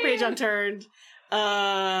 It's called No Page Unturned.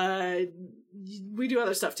 We do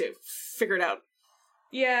other stuff too. Figure it out.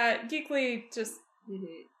 Yeah, Geekly just...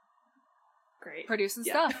 Great. Producing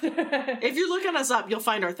stuff. If you're looking us up, you'll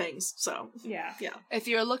find our things. So yeah. If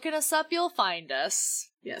you're looking us up, you'll find us.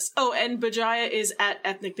 Yes. Oh, and Bajaya is at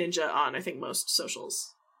Ethnic Ninja on, I think, most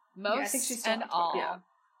socials. Most I think she's still and on all. Yeah.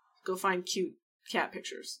 Go find cute cat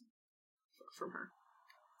pictures from her.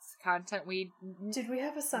 It's content we... Did we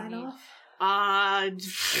have a sign-off?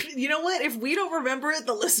 You know what? If we don't remember it,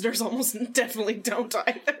 the listeners almost definitely don't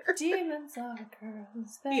either. Demons are a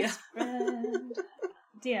girl's best friend.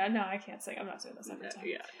 Yeah, no, I can't sing. I'm not doing this every time.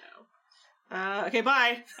 Yeah, no. Okay,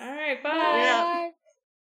 bye. All right, bye. Yeah.